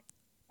 So when I'm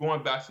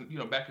going back,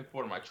 back and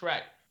forth on my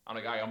track, I'm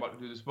like, all right, I'm about to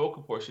do this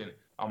vocal portion.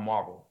 I'm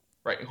Marvel,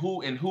 right? And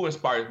who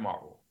inspires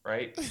Marvel,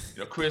 right?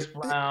 Chris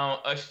Brown,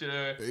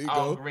 Usher, There you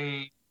Al go.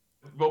 Green,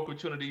 Vocal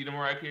Trinity, the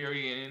Mariah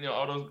Carey, and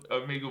all those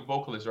amazing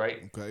vocalists,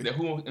 right? Okay. Then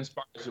who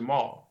inspires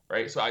Jamal,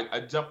 right? So I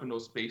jump in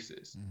those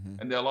spaces,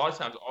 Mm-hmm. and then a lot of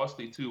times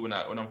also too when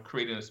I'm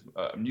creating this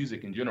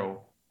music in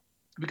general,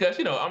 because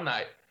I'm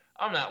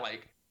not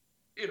like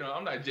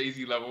I'm not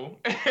Jay-Z level,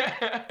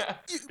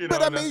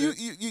 But I mean,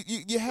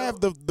 nothing. you have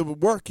So the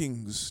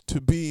workings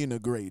to being a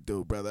great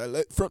dude, brother.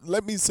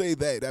 Let me say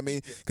that. I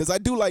mean, yeah, because I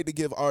do like to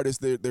give artists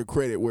their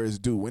credit where it's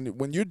due.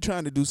 When you're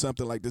trying to do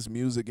something like this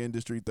music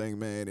industry thing,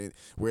 man, and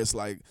where it's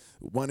like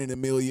one in a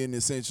million,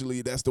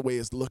 essentially, that's the way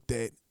it's looked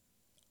at.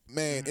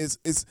 Man,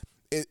 mhm,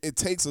 it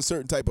takes a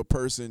certain type of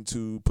person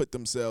to put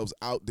themselves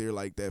out there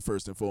like that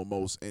first and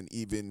foremost, and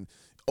even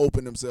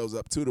open themselves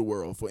up to the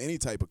world for any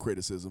type of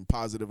criticism,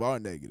 positive or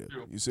negative.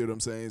 true, You see what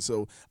I'm saying?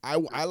 So I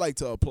true. like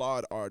to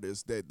applaud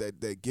artists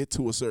that get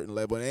to a certain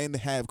level and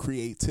have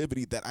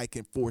creativity that I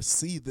can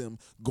foresee them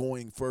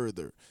going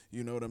further.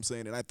 You know what I'm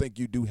saying? And I think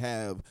you do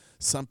have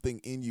something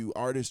in you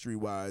artistry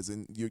wise,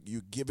 and you're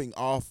giving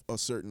off a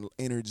certain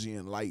energy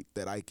and light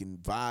that I can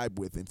vibe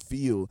with and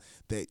feel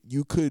that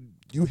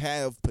you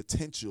have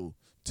potential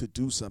to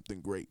do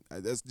something great.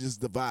 That's just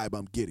the vibe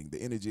I'm getting,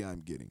 the energy I'm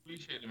getting.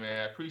 Appreciate it,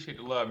 man. I appreciate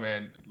the love,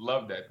 man.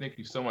 Love that. Thank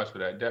you so much for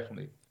that.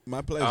 Definitely.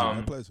 My pleasure. My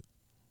Um, pleasure.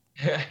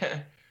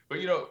 but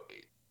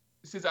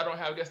since I don't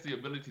have, I guess, the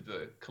ability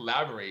to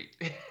collaborate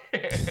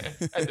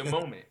at the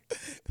moment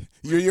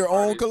You're with your own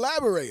artists,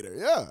 collaborator.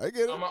 Yeah, I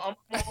get I'm my own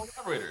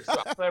collaborator. So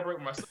I collaborate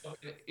with myself.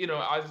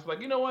 I was just like,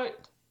 you know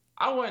what?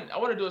 I want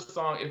to do a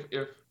song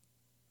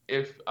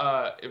if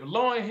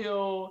Lauryn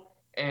Hill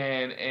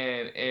and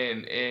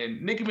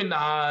Nicki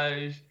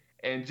Minaj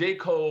and J.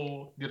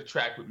 Cole did a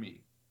track with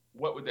me,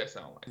 what would that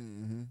sound like?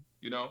 Mm-hmm.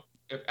 You know,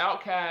 if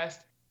Outkast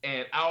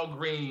and Al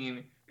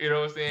Green, you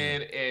know what I'm Yeah.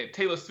 saying, and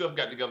Taylor Swift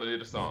got together and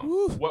did a song,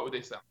 Woo. what would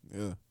they sound?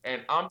 Yeah.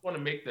 And I'm going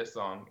to make that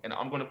song, and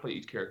I'm going to play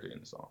each character in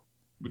the song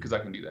because I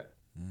can do that.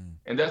 Mm.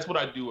 And that's what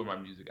I do with my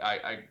music.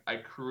 I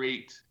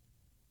create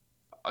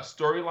a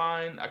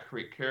storyline, I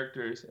create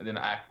characters, and then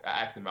I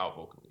act them out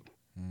vocally.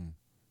 Mm.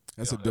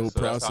 That's a dope So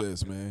that's how.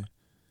 process, man.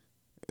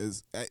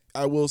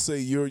 I will say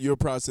your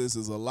process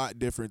is a lot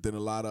different than a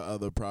lot of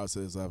other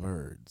process I've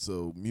heard.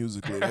 So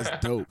musically,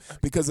 that's dope.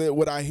 Because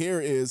what I hear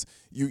is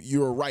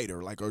you're a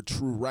writer, like a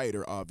true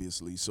writer,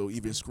 obviously. So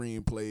even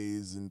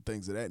screenplays and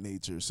things of that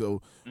nature.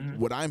 So Mhm.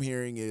 what I'm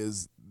hearing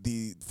is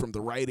from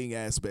the writing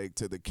aspect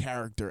to the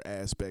character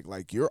aspect,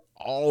 like you're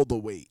all the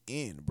way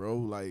in, bro.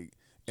 Like.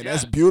 And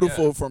that's Yeah, yeah,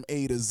 beautiful from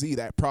A to Z.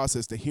 That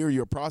process, to hear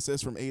your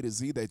process from A to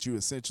Z, that you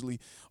essentially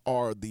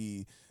are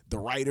the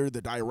writer,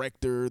 the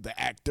director, the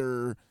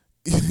actor.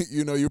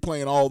 You're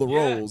playing all the yeah.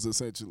 roles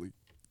essentially.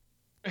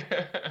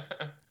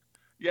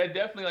 Yeah,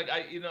 definitely. Like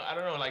I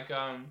don't know. Like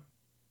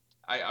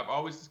I've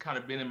always just kind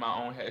of been in my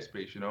own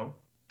headspace.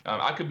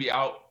 I could be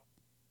out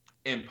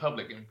in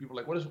public and people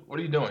are like, what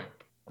are you doing?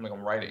 I'm like,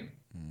 I'm writing.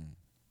 Mm.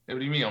 And what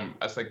do you mean?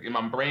 It's like in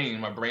my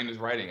brain is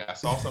writing. I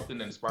saw something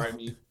that inspired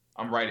me.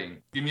 I'm writing.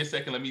 Give me a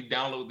second. Let me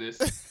download this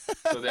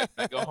so that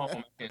when I go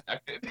home,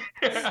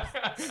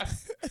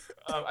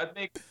 I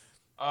think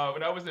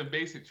when I was in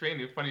basic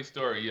training, funny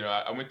story.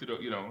 I went through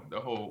the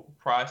whole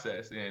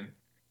process, and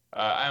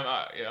I'm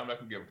not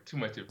gonna give too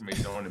much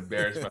information. I don't want to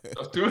embarrass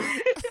myself too.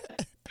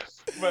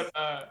 But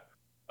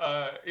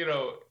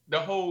the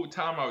whole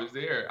time I was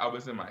there, I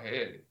was in my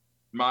head.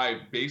 My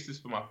basis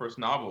for my first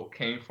novel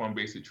came from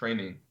basic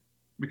training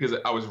because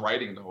I was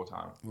writing the whole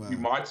time. Wow. We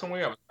marched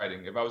somewhere, I was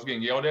writing. If I was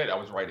getting yelled at, I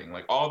was writing.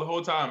 Like all the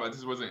whole time, I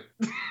just wasn't.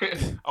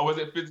 I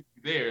wasn't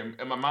physically there.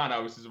 In my mind, I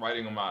was just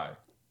working on my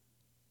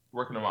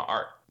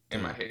art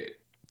in my head.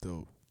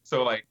 Dope.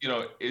 So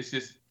it's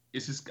just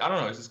I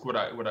don't know. It's just what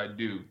I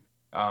do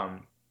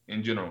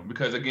in general.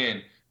 Because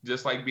again,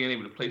 just like being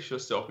able to place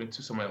yourself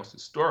into someone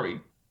else's story,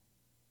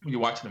 when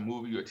you're watching a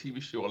movie or a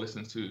TV show or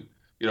listening to,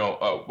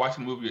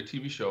 watching a movie or a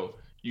TV show,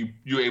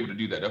 you're able to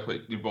do that. That's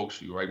what evokes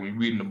you, right? When you're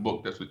reading a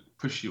book, that's what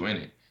pushes you in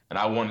it. And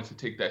I wanted to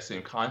take that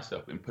same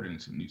concept and put it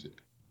into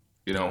music,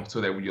 so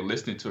that when you're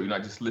listening to it, you're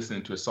not just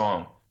listening to a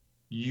song,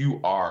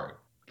 you are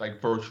like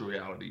virtual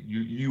reality.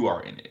 You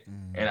are in it.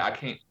 Mm-hmm. And I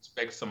can't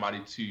expect somebody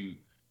to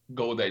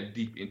go that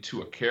deep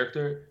into a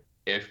character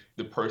if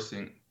the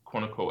person,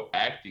 quote unquote,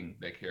 acting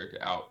that character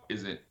out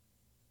isn't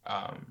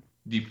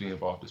deeply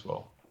involved as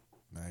well.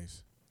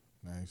 Nice.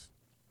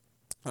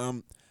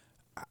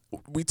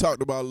 We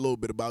talked about a little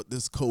bit about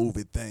this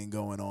COVID thing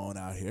going on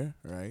out here,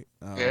 right?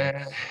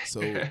 Yeah.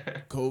 So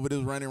COVID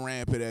is running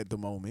rampant at the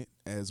moment,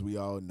 as we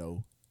all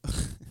know.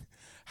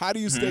 How do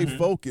you stay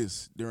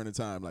focused during a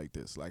time like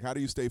this? Like, how do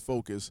you stay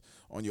focused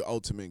on your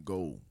ultimate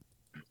goal?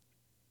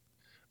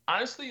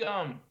 Honestly,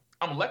 I'm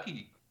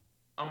lucky.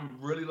 I'm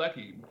really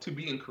lucky to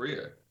be in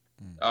Korea.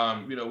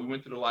 We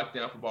went through the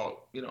lockdown for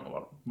about a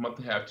month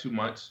and a half, 2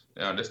 months.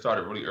 That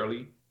started really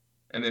early.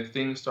 And then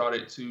things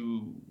started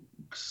to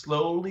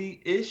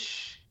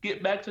slowly-ish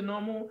get back to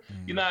normal.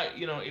 You're not,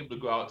 able to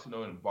go out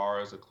to in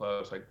bars or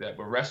clubs like that.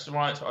 But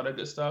restaurants, all that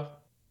good stuff,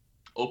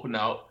 open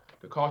out.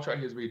 The culture out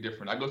here is very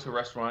different. I go to a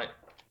restaurant.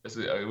 It's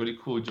a really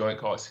cool joint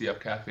called CF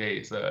Cafe.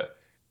 It's a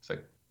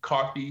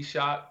coffee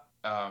shop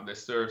that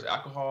serves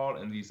alcohol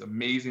and these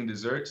amazing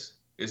desserts.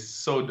 It's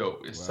so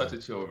dope. It's such a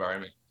chill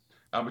environment.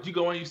 But you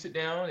go in, you sit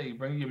down, and you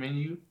bring your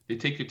menu. They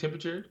take your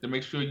temperature to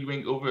make sure you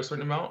ain't over a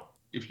certain amount.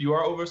 If you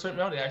are over a certain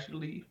amount, they ask you to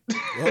leave.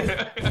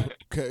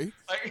 Okay.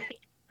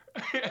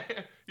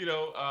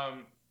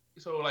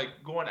 So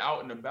going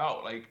out and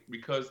about,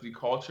 because the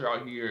culture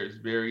out here is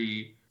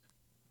very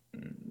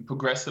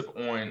progressive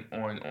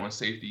on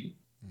safety.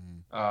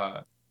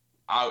 I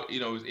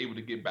was able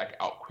to get back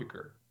out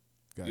quicker.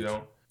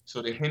 Gotcha.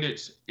 So the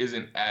hindrance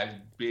isn't as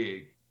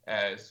big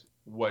as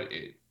what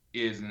it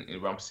is and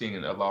what I'm seeing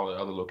in a lot of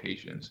other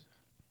locations.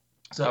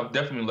 So I'm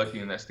definitely lucky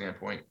in that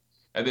standpoint.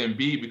 And then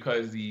B,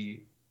 because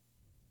the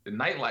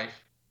nightlife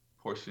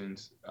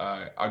portions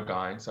are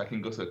gone, so I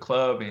can go to the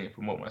club and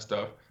promote my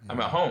stuff. I'm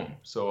at home,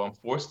 so I'm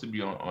forced to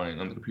be on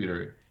the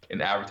computer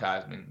and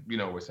advertisement,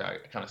 which I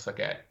kind of suck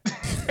at.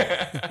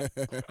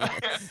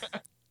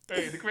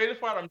 Hey, the creative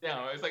part, I'm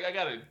down. It's like I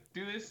gotta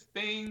do this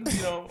thing,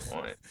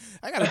 on it.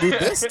 I gotta do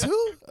this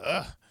too.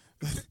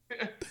 It's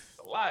a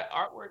lot,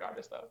 artwork, all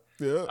this stuff.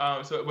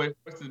 Yeah. But it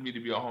forces me to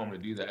be at home to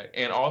do that,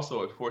 and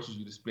also it forces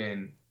you to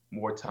spend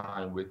more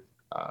time with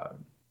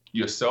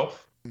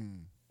yourself.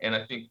 And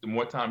I think the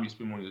more time you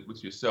spend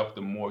with yourself,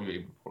 the more you're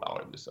able to pull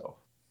out of yourself.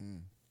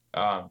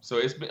 So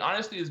it's been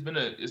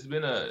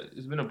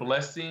a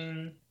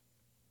blessing,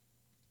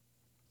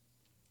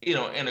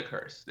 and a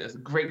curse. There's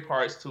great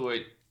parts to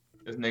it.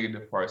 There's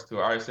negative parts to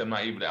it. Obviously, I'm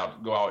not able to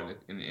go out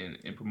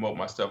and promote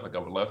my stuff like I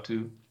would love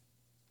to,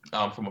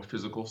 from a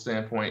physical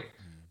standpoint.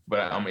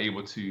 But I'm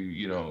able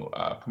to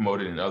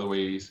promote it in other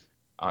ways.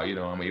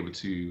 I'm able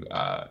to do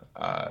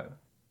a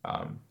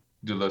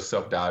little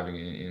self-diving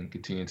and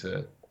continue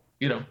to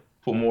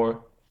put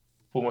more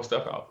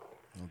stuff out.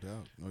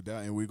 No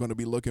doubt. And we're going to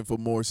be looking for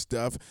more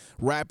stuff.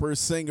 Rapper,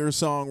 singer,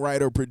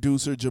 songwriter,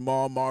 producer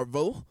Jamaal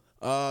Marvel.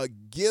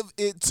 Give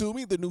It To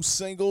Me, the new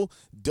single,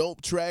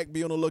 dope track.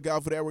 Be on the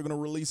lookout for that. We're going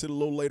to release it a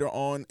little later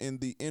on in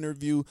the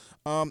interview.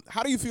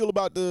 How do you feel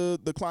about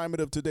the climate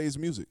of today's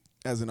music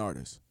as an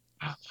artist?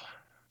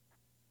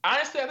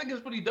 Honestly, I think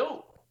it's pretty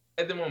dope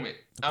at the moment.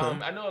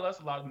 Okay. I know that's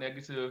a lot of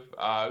negative,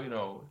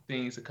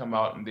 things that come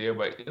out in there,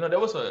 but there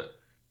was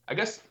I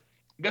guess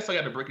I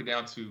got to break it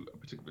down to a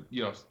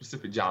particular,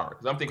 specific genre,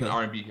 because I'm thinking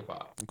R&B, hip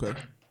hop. Okay.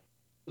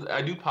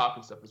 I do pop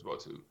and stuff as well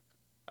too.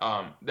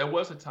 There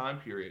was a time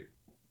period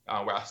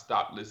where I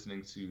stopped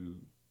listening to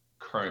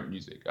current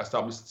music. I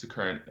stopped listening to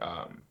current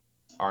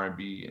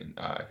R&B and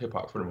hip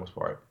hop for the most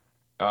part.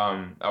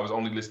 I was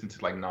only listening to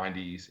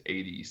 90s,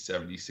 80s,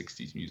 70s,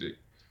 60s music,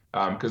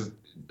 because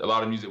a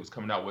lot of music was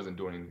coming out wasn't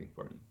doing anything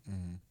for me.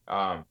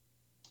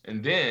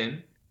 And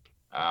then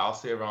I'll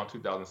say around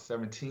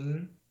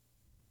 2017.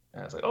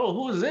 And I was like, oh,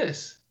 who is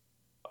this?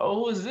 Oh,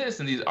 who is this?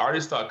 And these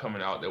artists start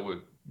coming out that were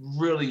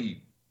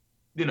really,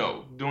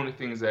 doing the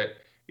things that,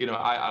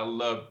 I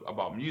love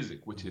about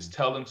music, which is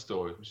telling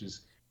stories, which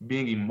is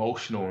being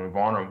emotional and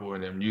vulnerable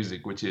in their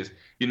music, which is,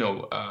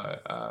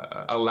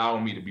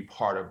 allowing me to be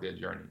part of their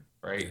journey,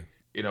 right? Yeah.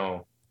 You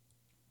know,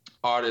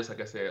 artists,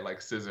 like I said,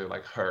 like Scissor,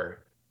 like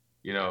her,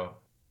 you know,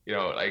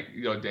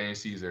 Dan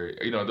Caesar,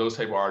 those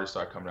type of artists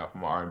start coming out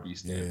from an R&B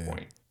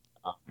standpoint.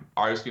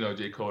 Artists,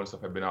 J. Cole and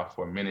stuff have been out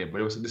for a minute,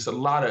 but it was just a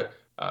lot of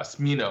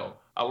Smino,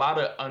 a lot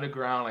of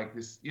underground, like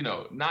this,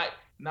 not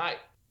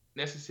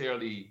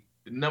necessarily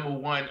the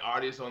 #1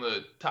 artist on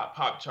the top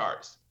pop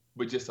charts,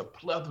 but just a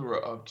plethora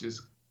of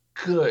just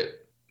good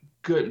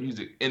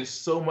music. And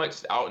so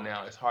much out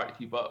now, it's hard to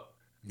keep up.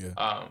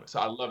 Yeah. So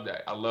I love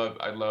that. I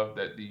love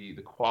that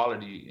the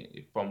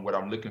quality from what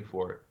I'm looking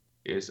for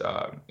is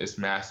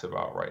massive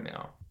out right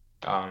now.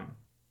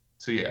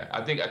 So yeah,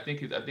 I think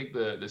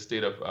the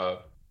state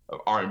of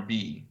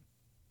R&B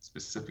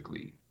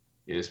specifically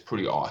is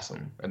pretty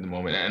awesome at the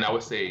moment, and I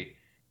would say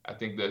I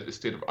think the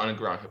state of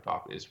underground hip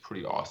hop is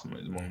pretty awesome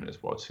at the moment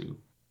as well too.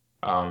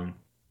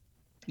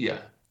 Yeah.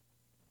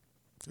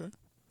 Okay.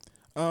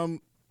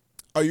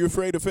 Are you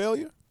afraid of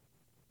failure?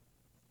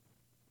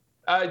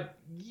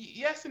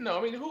 Yes and no.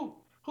 I mean, who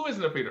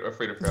isn't afraid of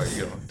failure?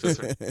 To a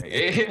certain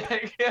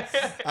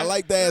I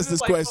like to ask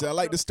this question. I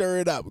like to stir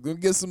it up. We're gonna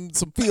get some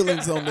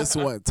feelings on this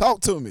one. Talk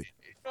to me.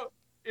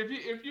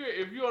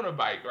 If you're on a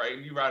bike, right,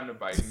 and you're riding a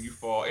bike and you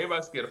fall,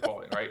 everybody's scared of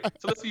falling, right?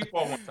 So let's say you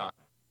fall one time.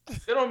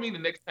 That don't mean the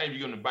next time you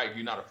get on the bike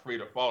you're not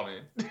afraid of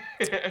falling.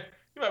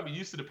 You might be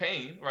used to the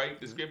pain,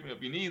 right? The scraping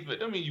up your knees, but that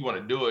don't mean you want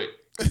to do it.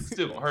 It's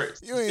still gonna hurt.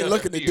 You ain't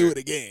looking to do it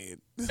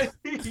again.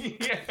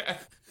 Yeah.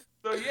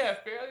 So yeah,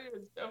 failure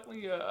is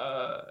definitely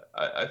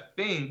a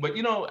thing, but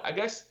I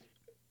guess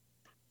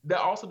that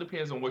also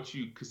depends on what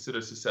you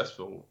consider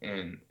successful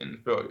in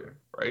failure,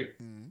 right?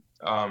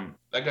 Mm-hmm.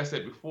 Like I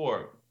said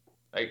before,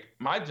 like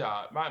my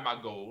job, my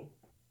goal,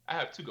 I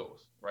have 2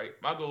 goals, right?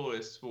 My goal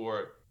is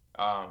for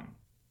 #1,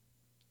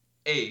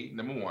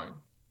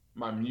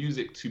 my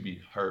music to be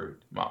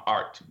heard, my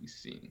art to be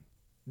seen.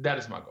 That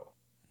is my goal.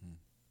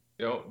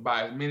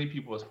 By as many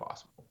people as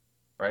possible,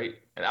 right?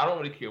 And I don't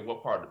really care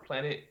what part of the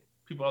planet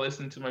people are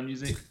listening to my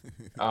music.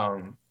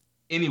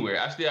 Anywhere.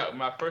 Actually,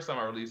 my first time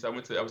I released, I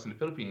was in the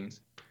Philippines,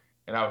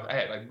 and I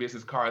had like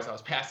business cards. I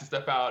was passing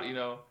stuff out,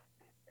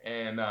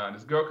 and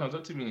this girl comes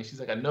up to me and she's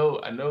like, I know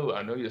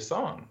your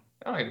song.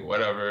 I'm like,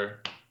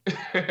 whatever,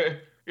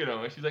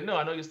 And she's like, no,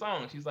 I know your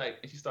song. She's like,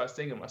 and she starts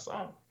singing my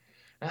song.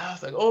 And I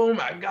was like, oh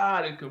my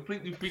God, it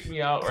completely freaked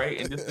me out, right?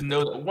 And just to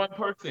know that one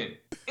person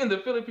in the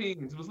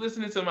Philippines was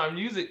listening to my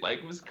music, like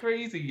it was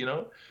crazy,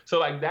 So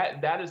like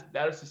that is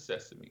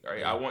success to me,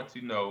 right? I want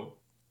to know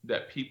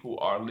that people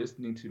are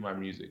listening to my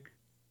music,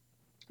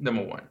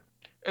 #1.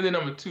 And then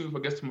 #2, I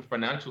guess from a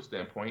financial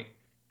standpoint,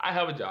 I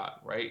have a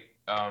job, right?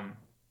 I'm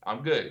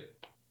good.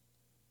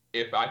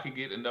 If I could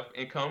get enough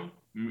income,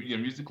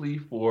 musically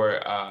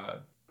for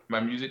my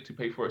music to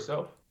pay for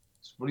itself,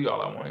 it's really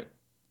all I want.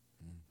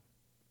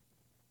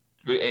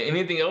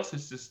 Anything else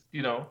is just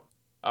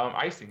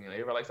icing, and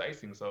everybody likes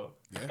icing, so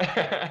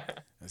yeah,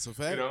 that's a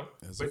fact.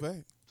 That's a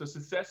fact. So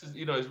success is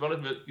is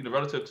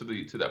relative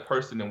to that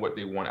person and what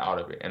they want out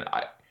of it, and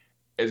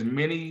as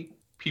many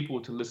people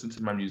to listen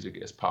to my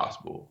music as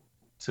possible,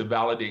 to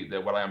validate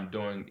that what I am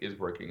doing is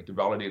working, to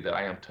validate that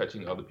I am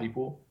touching other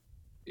people,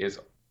 is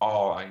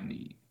all I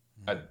need.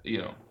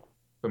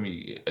 For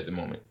me at the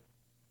moment.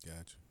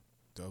 Gotcha.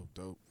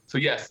 Dope. So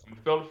yes,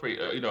 I'm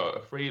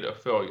afraid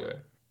of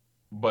failure,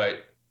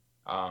 but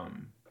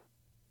I'm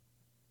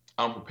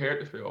prepared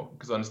to fail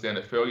because I understand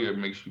that failure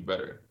makes you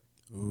better.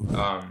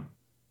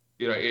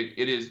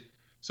 It is.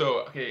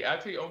 So okay, I'll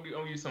tell you. I'll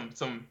give you some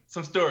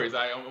stories.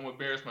 I'm gonna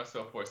embarrass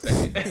myself for a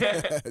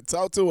second.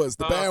 Talk to us.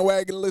 The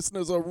bandwagon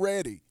listeners are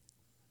ready.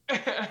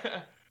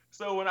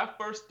 So when I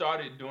first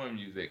started doing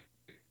music,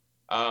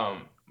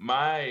 when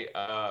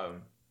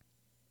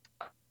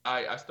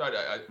I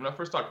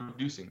first started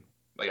producing,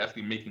 like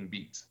actually making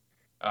beats,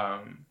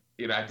 I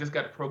just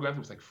got the program. It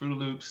was like Fruit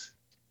Loops.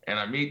 And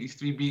I made these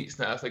 3 beats,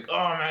 and I was like,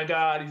 "Oh my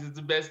God, these are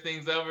the best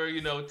things ever!"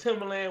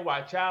 Timberland,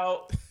 watch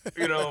out,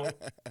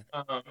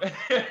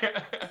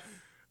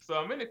 So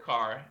I'm in the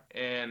car,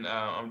 and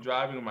I'm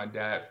driving with my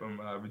dad from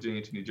Virginia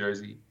to New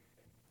Jersey,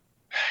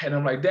 and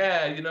I'm like,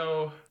 "Dad,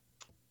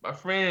 my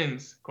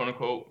friends, quote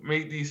unquote,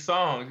 made these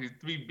songs, these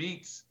 3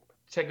 beats.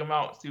 Check them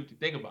out, see what you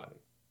think about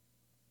it."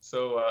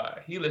 So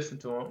he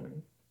listened to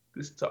them,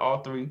 listened to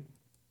all 3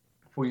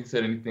 before he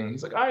said anything.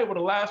 He's like, "All right, well,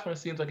 the last one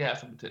seems like it has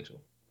some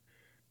potential."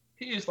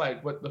 He's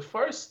like, but the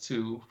first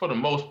 2, for the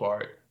most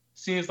part,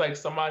 seems like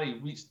somebody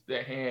reached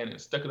their hand and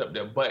stuck it up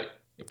their butt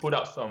and put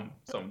out some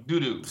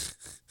doo-doo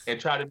and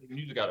tried to make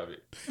music out of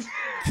it.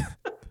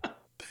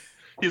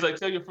 He's like,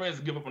 tell your friends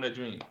to give up on that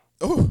dream.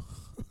 Oh.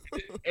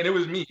 And it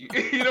was me.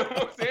 You know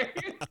what I'm saying?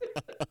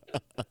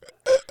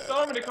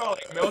 So I'm in the car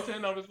like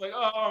melting. I'm just like,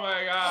 oh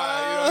my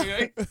God. You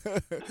know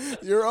what I mean?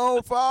 Your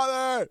own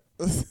father.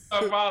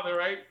 My father,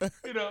 right? To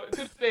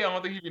this day, I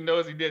don't think he even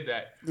knows he did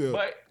that.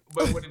 Yeah.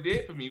 But what it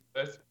did for me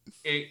was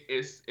it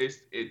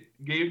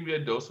gave me a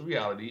dose of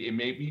reality. It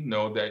made me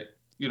know that,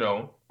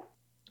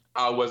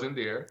 I wasn't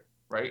there,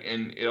 right?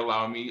 And it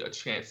allowed me a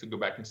chance to go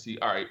back and see,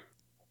 all right,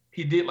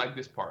 he did like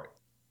this part.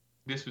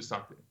 This was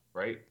something,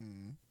 right?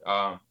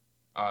 Um,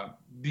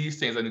 these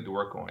things I need to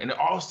work on. And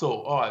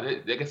also, I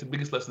guess the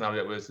biggest lesson out of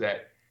it was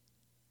that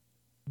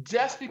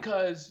just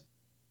because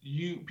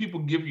people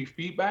give you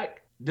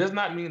feedback does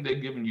not mean they're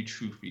giving you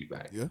true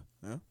feedback. Yeah.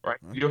 Right?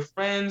 Your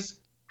friends,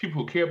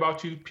 people who care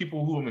about you,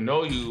 people who even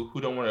know you,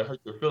 who don't want to hurt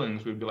your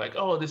feelings, would be like,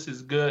 "Oh, this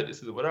is good,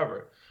 this is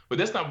whatever." But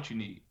that's not what you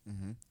need.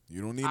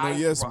 You don't need no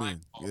yes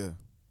men.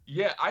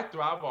 Yeah, I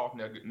thrive off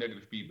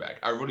negative feedback.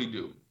 I really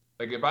do.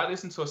 Like if I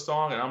listen to a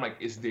song and I'm like,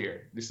 "It's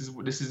there. This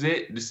is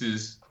it. This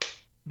is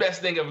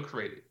best thing ever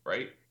created."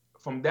 Right?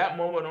 From that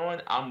moment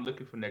on, I'm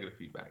looking for negative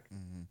feedback.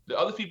 The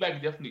other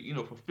feedback definitely,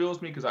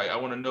 fulfills me because I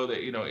want to know that,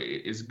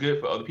 it's good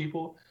for other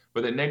people.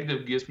 But the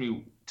negative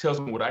tells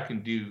me what I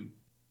can do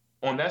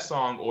on that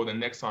song or the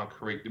next song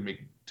create to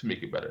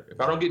make it better. If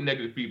I don't get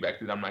negative feedback,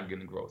 then I'm not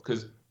getting growth.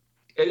 Because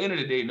at the end of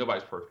the day,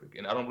 nobody's perfect.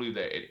 And I don't believe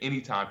that at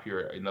any time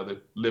period, another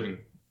living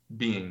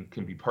being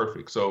can be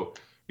perfect. So,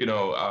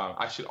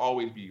 I should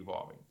always be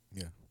evolving.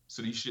 Yeah.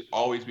 So you should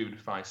always be able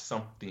to find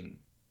something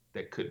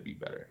that could be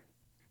better.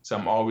 So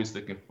I'm always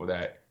looking for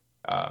that,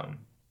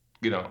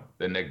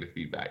 the negative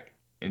feedback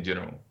in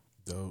general.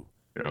 Dope.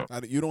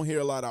 You don't hear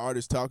a lot of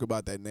artists talk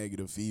about that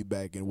negative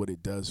feedback and what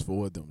it does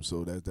for them.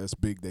 So that's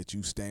big that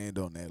you stand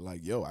on that.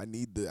 Like, yo, I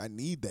need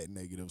that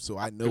negative, so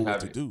I know what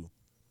to do.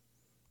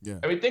 Yeah.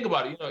 I mean, think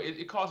about it.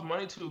 It costs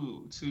money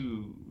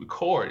to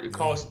record.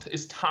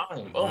 It's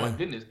time. Oh my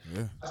goodness.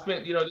 Yeah. I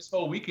spent this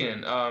whole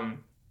weekend.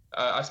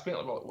 I spent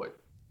about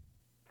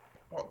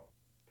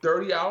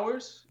 30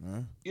 hours.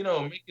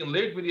 Making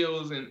lyric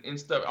videos and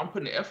stuff. I'm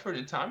putting effort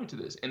and time into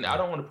this, and I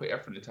don't want to put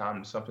effort and time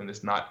into something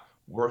that's not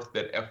worth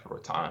that effort or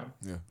time.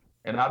 Yeah.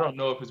 And I don't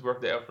know if it's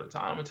worth the effort or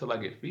time until I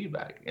get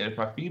feedback. And if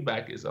my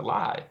feedback is a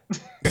lie,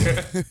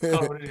 it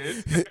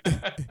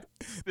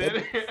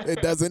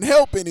doesn't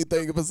help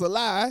anything if it's a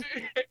lie.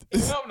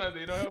 It don't help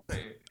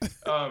anything.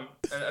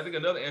 And I think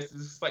another answer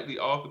is slightly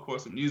off the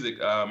course of music.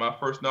 My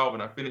first novel,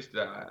 when I finished it,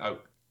 I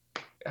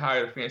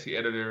hired a fancy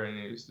editor, and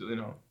it was,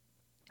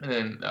 and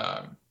then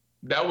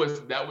that was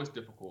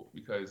difficult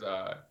because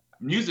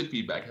music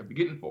feedback I've been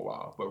getting for a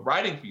while, but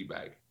writing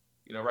feedback,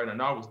 writing a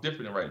novel is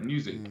different than writing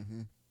music.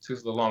 It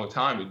takes a longer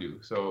time to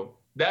do. So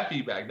that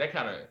feedback, that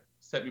kind of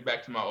set me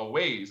back to my old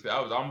ways. I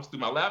was almost through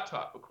my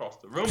laptop across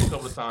the room a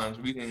couple of times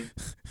reading.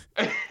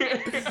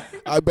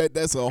 I bet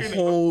that's a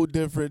whole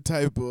different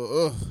type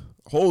of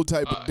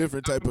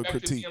different type of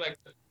critique. Like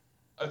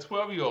a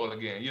 12-year-old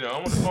again. I'm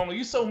on the phone like,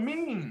 "You're so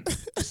mean.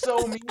 You're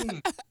so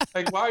mean.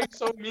 Like, why are you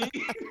so mean?"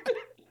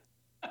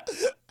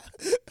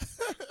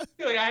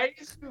 Like, I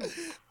hate you.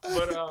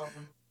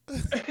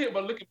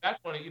 But looking back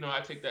on it,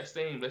 I take that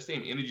same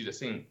energy, the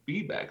same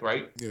feedback,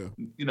 right? Yeah.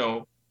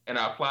 And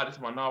I applied it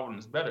to my novel, and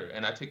it's better.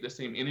 And I take the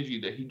same energy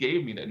that he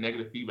gave me, that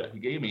negative feedback he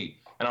gave me,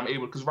 and I'm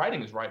able, because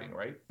writing is writing,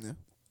 right? Yeah.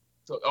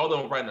 So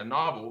although I'm writing a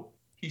novel,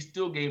 he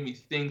still gave me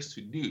things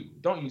to do.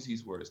 Don't use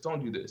these words.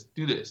 Don't do this.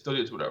 Do this. Do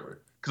this.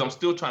 Whatever. Because I'm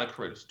still trying to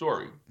create a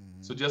story.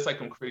 So just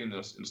like I'm creating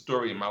a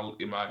story in my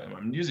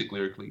music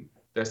lyrically,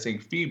 that same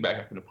feedback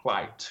I can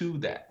apply to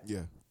that.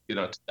 Yeah.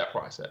 To that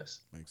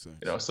process. Makes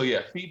sense. So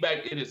yeah,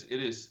 feedback, it is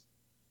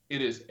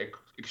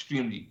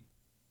extremely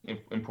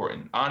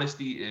important.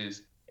 Honesty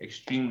is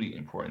extremely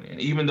important.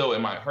 And even though it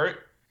might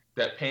hurt,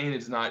 that pain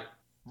is not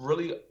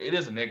really, it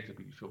is a negative,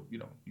 but you feel,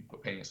 you feel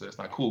pain, so that's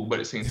not cool. But at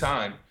the same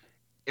time,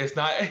 it's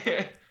not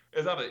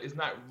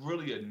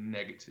really a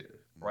negative,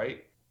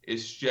 right?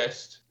 It's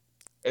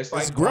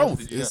like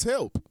growth. It's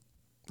help.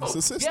 It's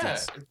assistance. Yeah,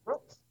 it's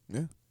growth.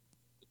 Yeah.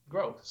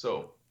 Growth.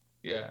 So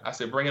yeah, I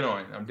said, bring it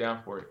on. I'm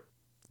down for it.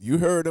 You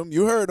heard him,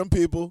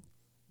 people.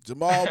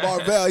 Jamaal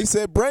Marvel, he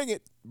said, bring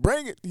it.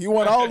 He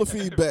want all the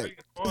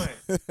feedback. All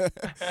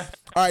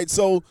right,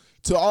 so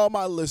to all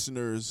my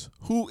listeners,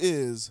 who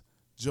is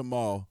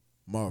Jamaal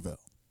Marvel?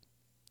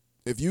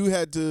 If you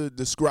had to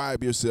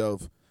describe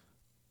yourself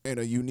in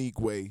a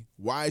unique way,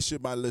 why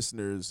should my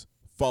listeners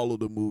follow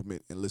the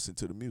movement and listen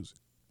to the music?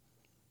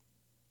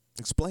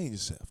 Explain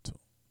yourself to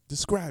them.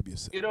 Describe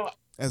yourself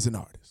as an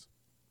artist.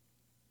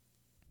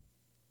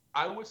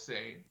 I would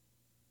say,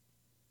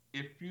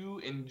 if you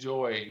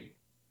enjoy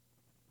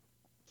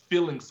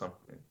feeling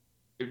something,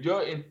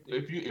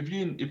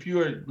 if you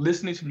are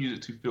listening to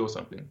music to feel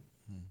something,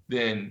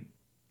 then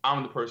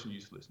I'm the person you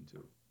should listen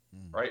to,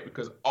 right?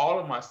 Because all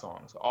of my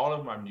songs, all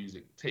of my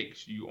music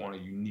takes you on a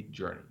unique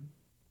journey.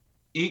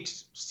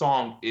 Each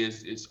song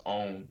is its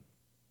own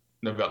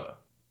novella,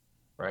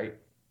 right?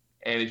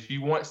 And if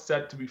you want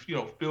to be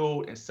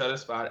filled and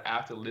satisfied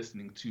after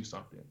listening to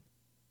something,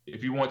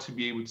 if you want to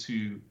be able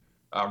to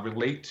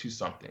relate to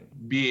something,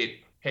 be it,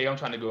 hey, I'm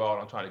trying to go out,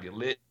 I'm trying to get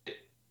lit,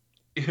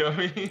 you know what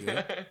I mean?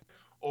 Yeah.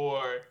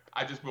 Or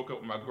I just broke up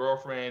with my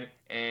girlfriend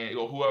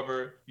or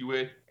whoever you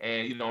with,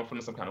 and I'm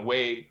feeling some kind of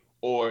way.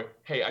 Or,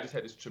 hey, I just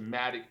had this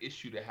traumatic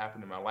issue that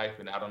happened in my life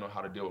and I don't know how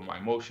to deal with my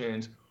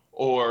emotions.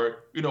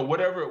 Or,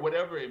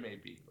 whatever it may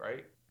be,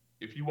 right?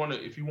 If you want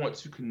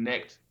to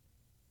connect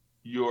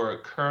your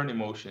current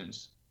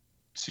emotions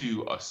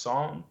to a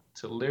song,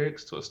 to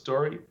lyrics, to a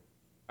story,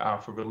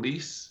 for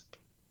release,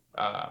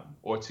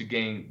 or to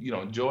gain,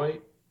 joy,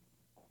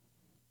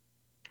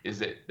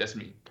 that's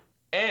me.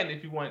 And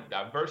if you want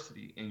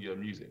diversity in your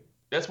music,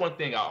 that's one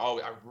thing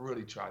I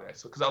really try that.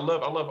 So because I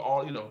love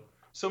all,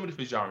 so many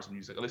different genres of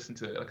music. I listen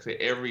to, like I say,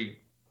 every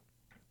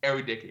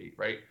decade,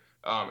 right?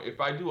 If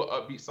I do an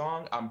upbeat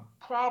song, I'm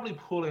probably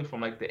pulling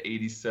from like the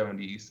 80s,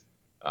 70s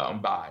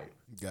vibe,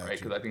 Gotcha. right?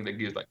 Because I think that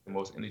gives like the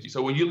most energy.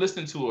 So when you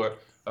listen to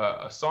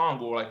a song,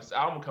 or like this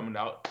album coming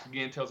out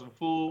again, Tales of a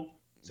Fool,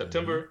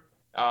 September,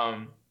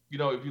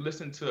 if you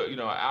listen to an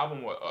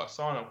album or a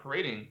song I'm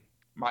creating,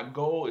 my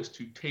goal is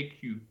to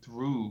take you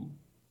through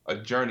a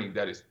journey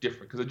that is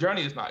different, because a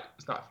journey is not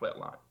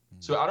flatline.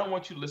 So I don't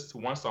want you to listen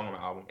to one song on my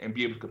album and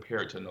be able to compare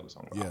it to another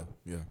song on my album.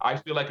 Yeah. I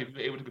feel like if you're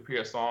able to compare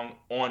a song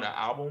on an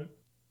album,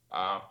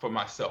 for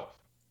myself,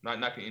 not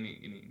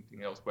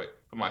anything else, but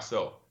for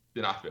myself,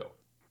 then I fail.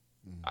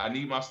 I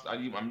need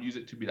my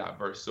music to be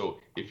diverse. So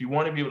if you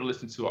want to be able to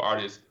listen to an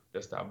artist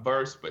that's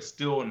diverse but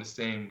still in the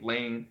same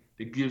lane,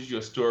 that gives you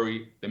a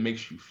story that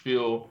makes you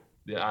feel,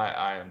 then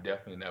I am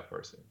definitely that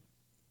person.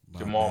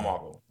 Jamaal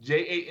Marvel,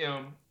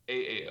 Jamaal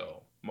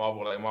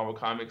Marvel, like Marvel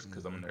Comics,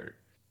 because I'm a nerd.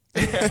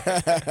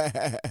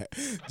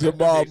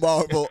 Jamaal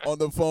Marvel on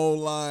the phone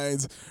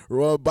lines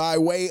by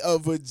way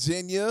of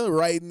Virginia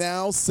right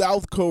now,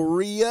 South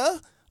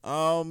Korea.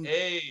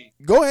 Hey,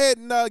 go ahead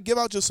and give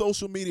out your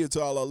social media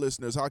to all our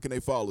listeners. How can they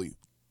follow you?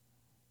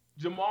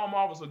 Jamaal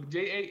Marvel, so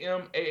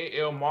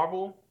Jamaal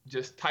Marvel.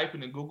 Just type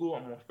it in Google.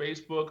 I'm on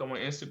Facebook. I'm on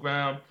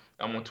Instagram.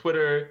 I'm on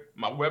Twitter.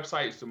 My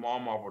website is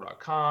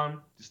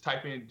JamaalMarvel.com. Just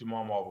type in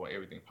Jamaal Marvel and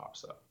everything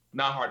pops up.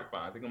 Not hard to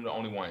find. I think I'm the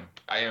only one.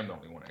 I am the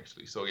only one,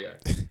 actually. So, yeah.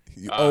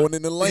 You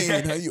owning the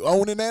lane, huh? You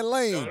owning that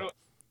lane.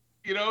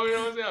 You know what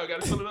I'm saying? I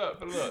got to fill it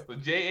up. So,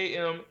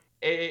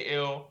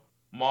 Jamaal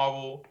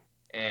Marvel,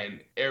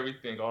 and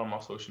everything, all of my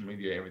social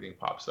media, everything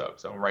pops up.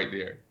 So, I'm right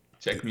there.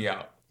 Check me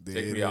out.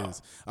 Check me out.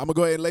 I'm going to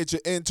go ahead and let you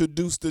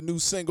introduce the new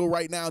single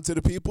right now to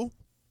the people.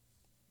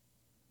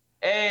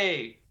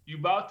 Hey, you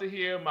about to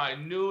hear my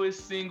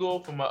newest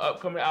single from my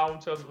upcoming album,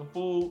 Tales of a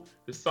Fool.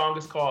 The song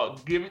is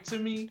called Give It To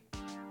Me.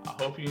 I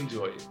hope you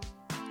enjoy it.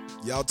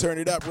 Y'all turn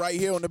it up right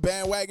here on the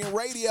Bandwagon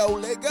Radio.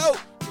 Let go.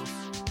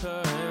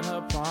 Her and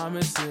her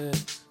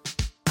promises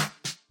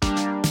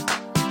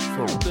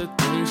for the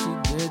things she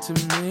did to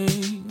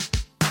me.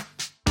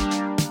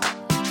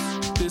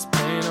 This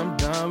pain, I'm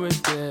done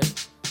with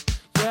it.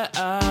 Yeah,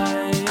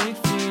 I ain't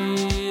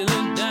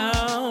feeling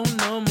down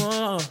no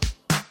more.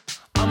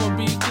 I'ma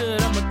be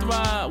good, I'ma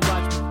thrive,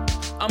 watch me.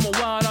 I'ma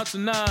wild out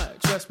tonight,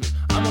 trust me.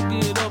 I'ma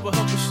get over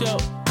her for sure.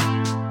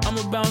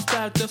 I'ma bounce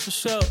back, that's for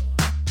sure.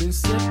 Been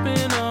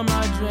sipping on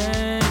my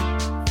drink,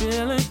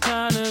 feeling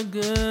kinda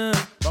good.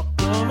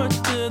 Walk over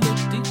to the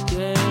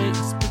DJ,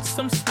 spit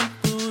some sweet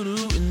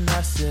voodoo, and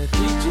I said,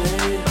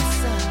 DJ,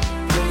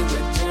 play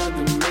that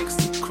jam that makes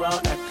the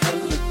crowd act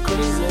hella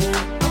crazy.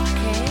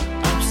 Okay.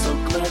 I'm so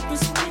glad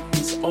this week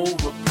is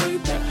over, play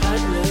that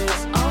hotness.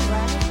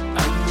 Alright.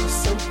 I need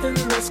something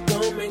that's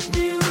gonna make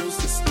me lose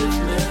the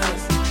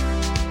stiffness.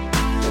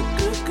 That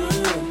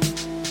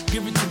good.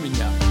 Give it to me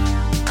now.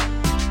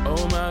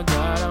 Oh my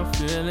God, I'm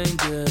feeling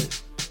good.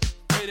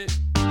 Hit it.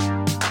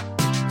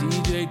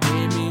 DJ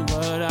gave me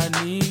what I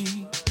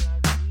need.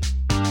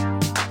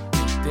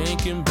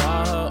 Thinking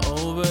about her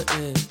over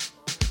it.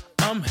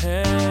 I'm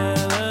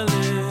hella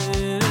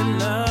lit and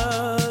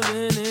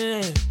loving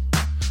it.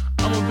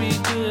 I'ma be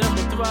good,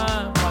 I'ma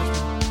thrive, watch me.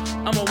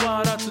 I'ma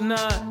wild out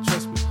tonight,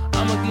 trust me.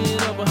 I'ma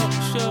get over her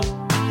for sure.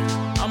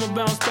 I'ma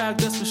bounce back,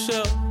 that's for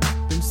sure.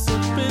 Been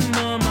sipping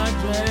on my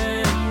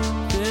drink,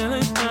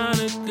 feeling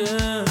kinda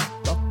good.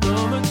 Walk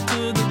over to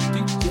the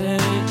DJ,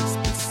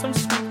 spit some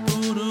sweet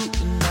voodoo,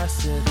 and I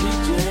said,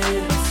 DJ,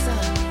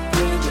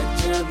 play that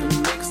jam that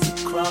makes the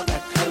crowd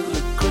act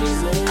hella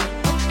crazy.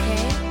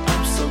 Okay.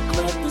 I'm so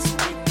glad this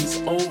week is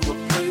over,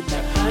 play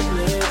that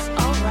hotness.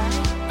 Alright.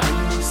 I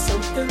need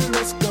something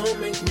that's gonna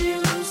make me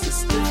lose the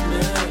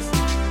stiffness.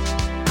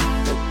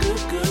 That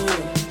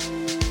good.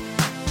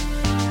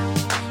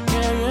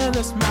 Yeah,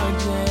 that's my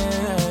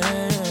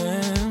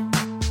jam.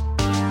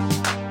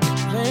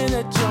 Play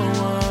that joint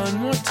one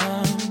more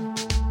time.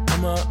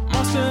 I'm a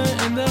monster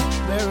in the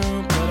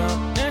bedroom, but I'm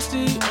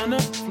nasty on the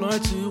floor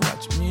to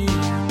watch me.